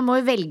 spørsmål, så man må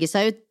jo velge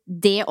seg ut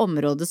det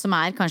området som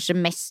er kanskje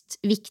mest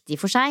viktig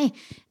for seg.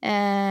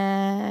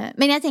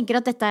 Men jeg tenker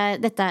at dette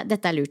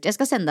er lurt. Jeg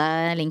skal sende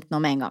deg link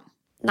nå med en gang.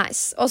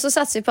 Nice. Og så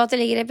satser vi på at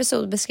det ligger i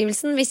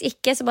episodebeskrivelsen. Hvis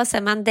ikke, så bare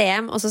send meg en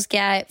DM, og så skal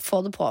jeg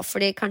få det på,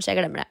 fordi kanskje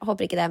jeg glemmer det.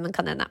 Håper ikke det, men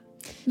kan hende.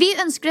 Vi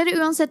ønsker dere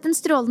uansett en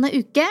strålende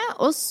uke,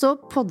 og så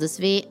poddes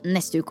vi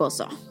neste uke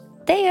også.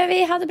 Det gjør vi.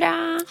 Ha det bra.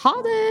 Ha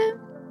det.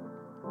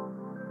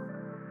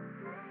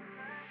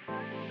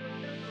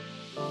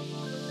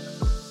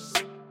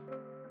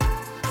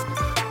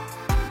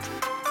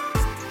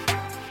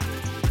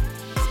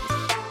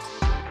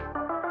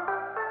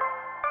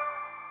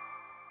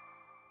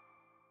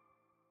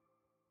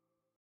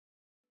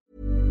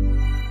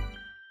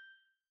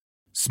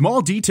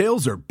 Small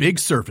details are big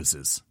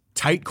surfaces.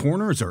 Tight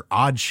corners are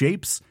odd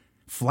shapes.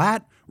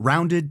 Flat,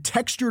 rounded,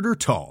 textured, or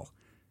tall.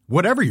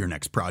 Whatever your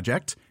next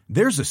project,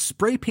 there's a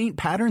spray paint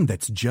pattern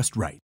that's just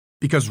right.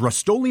 Because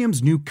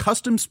Rust-Oleum's new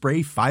Custom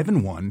Spray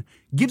 5-in-1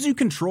 gives you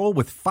control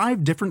with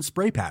 5 different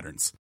spray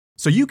patterns.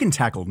 So you can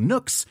tackle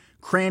nooks,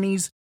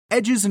 crannies,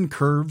 edges, and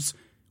curves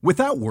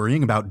without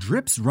worrying about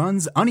drips,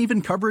 runs,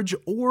 uneven coverage,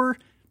 or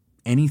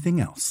anything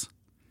else.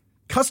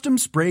 Custom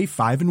Spray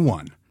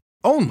 5-in-1.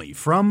 Only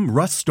from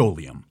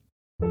Rust-Oleum.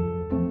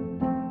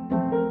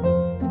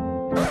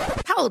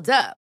 Hold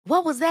up.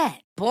 What was that?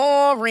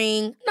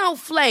 Boring. No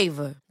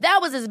flavor.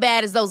 That was as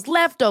bad as those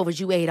leftovers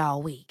you ate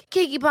all week.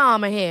 Keke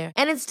Palmer here,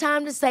 and it's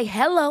time to say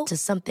hello to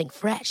something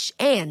fresh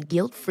and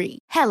guilt-free.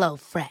 Hello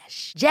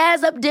Fresh.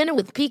 Jazz up dinner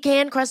with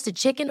pecan-crusted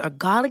chicken or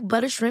garlic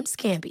butter shrimp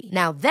scampi.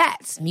 Now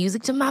that's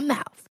music to my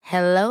mouth.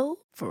 Hello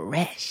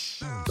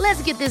Fresh.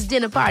 Let's get this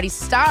dinner party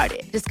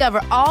started. Discover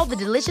all the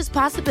delicious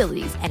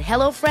possibilities at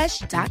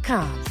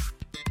hellofresh.com.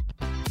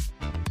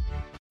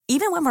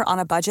 Even when we're on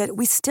a budget,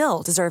 we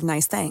still deserve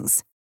nice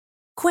things.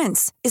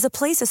 Quince is a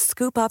place to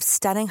scoop up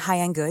stunning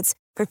high-end goods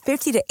for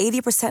 50 to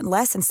 80%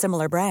 less than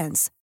similar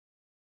brands.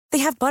 They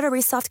have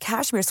buttery soft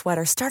cashmere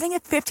sweaters starting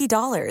at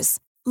 $50,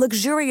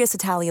 luxurious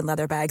Italian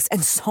leather bags,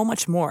 and so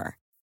much more.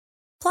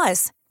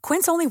 Plus,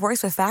 Quince only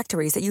works with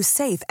factories that use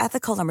safe,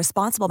 ethical, and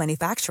responsible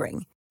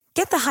manufacturing.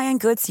 Get the high-end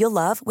goods you'll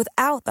love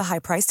without the high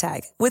price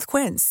tag with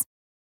Quince.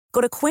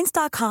 Go to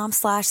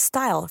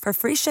quince.com/style for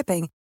free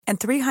shipping and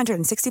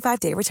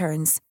 365-day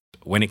returns.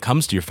 When it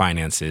comes to your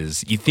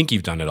finances, you think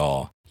you've done it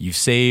all. You've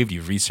saved,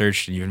 you've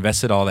researched, and you've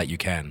invested all that you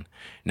can.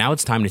 Now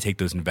it's time to take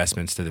those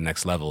investments to the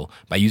next level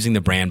by using the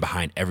brand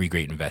behind every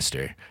great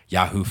investor,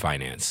 Yahoo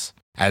Finance.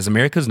 As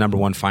America's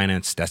 #1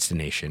 finance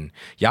destination,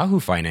 Yahoo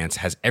Finance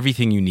has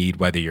everything you need,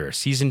 whether you're a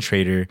seasoned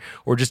trader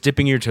or just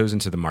dipping your toes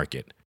into the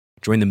market.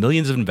 Join the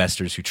millions of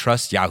investors who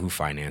trust Yahoo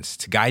Finance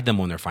to guide them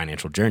on their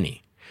financial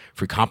journey.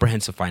 For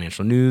comprehensive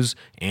financial news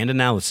and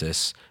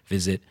analysis,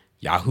 visit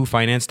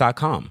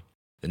yahoofinance.com,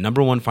 the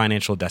 #1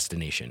 financial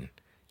destination,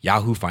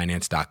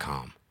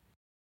 yahoofinance.com.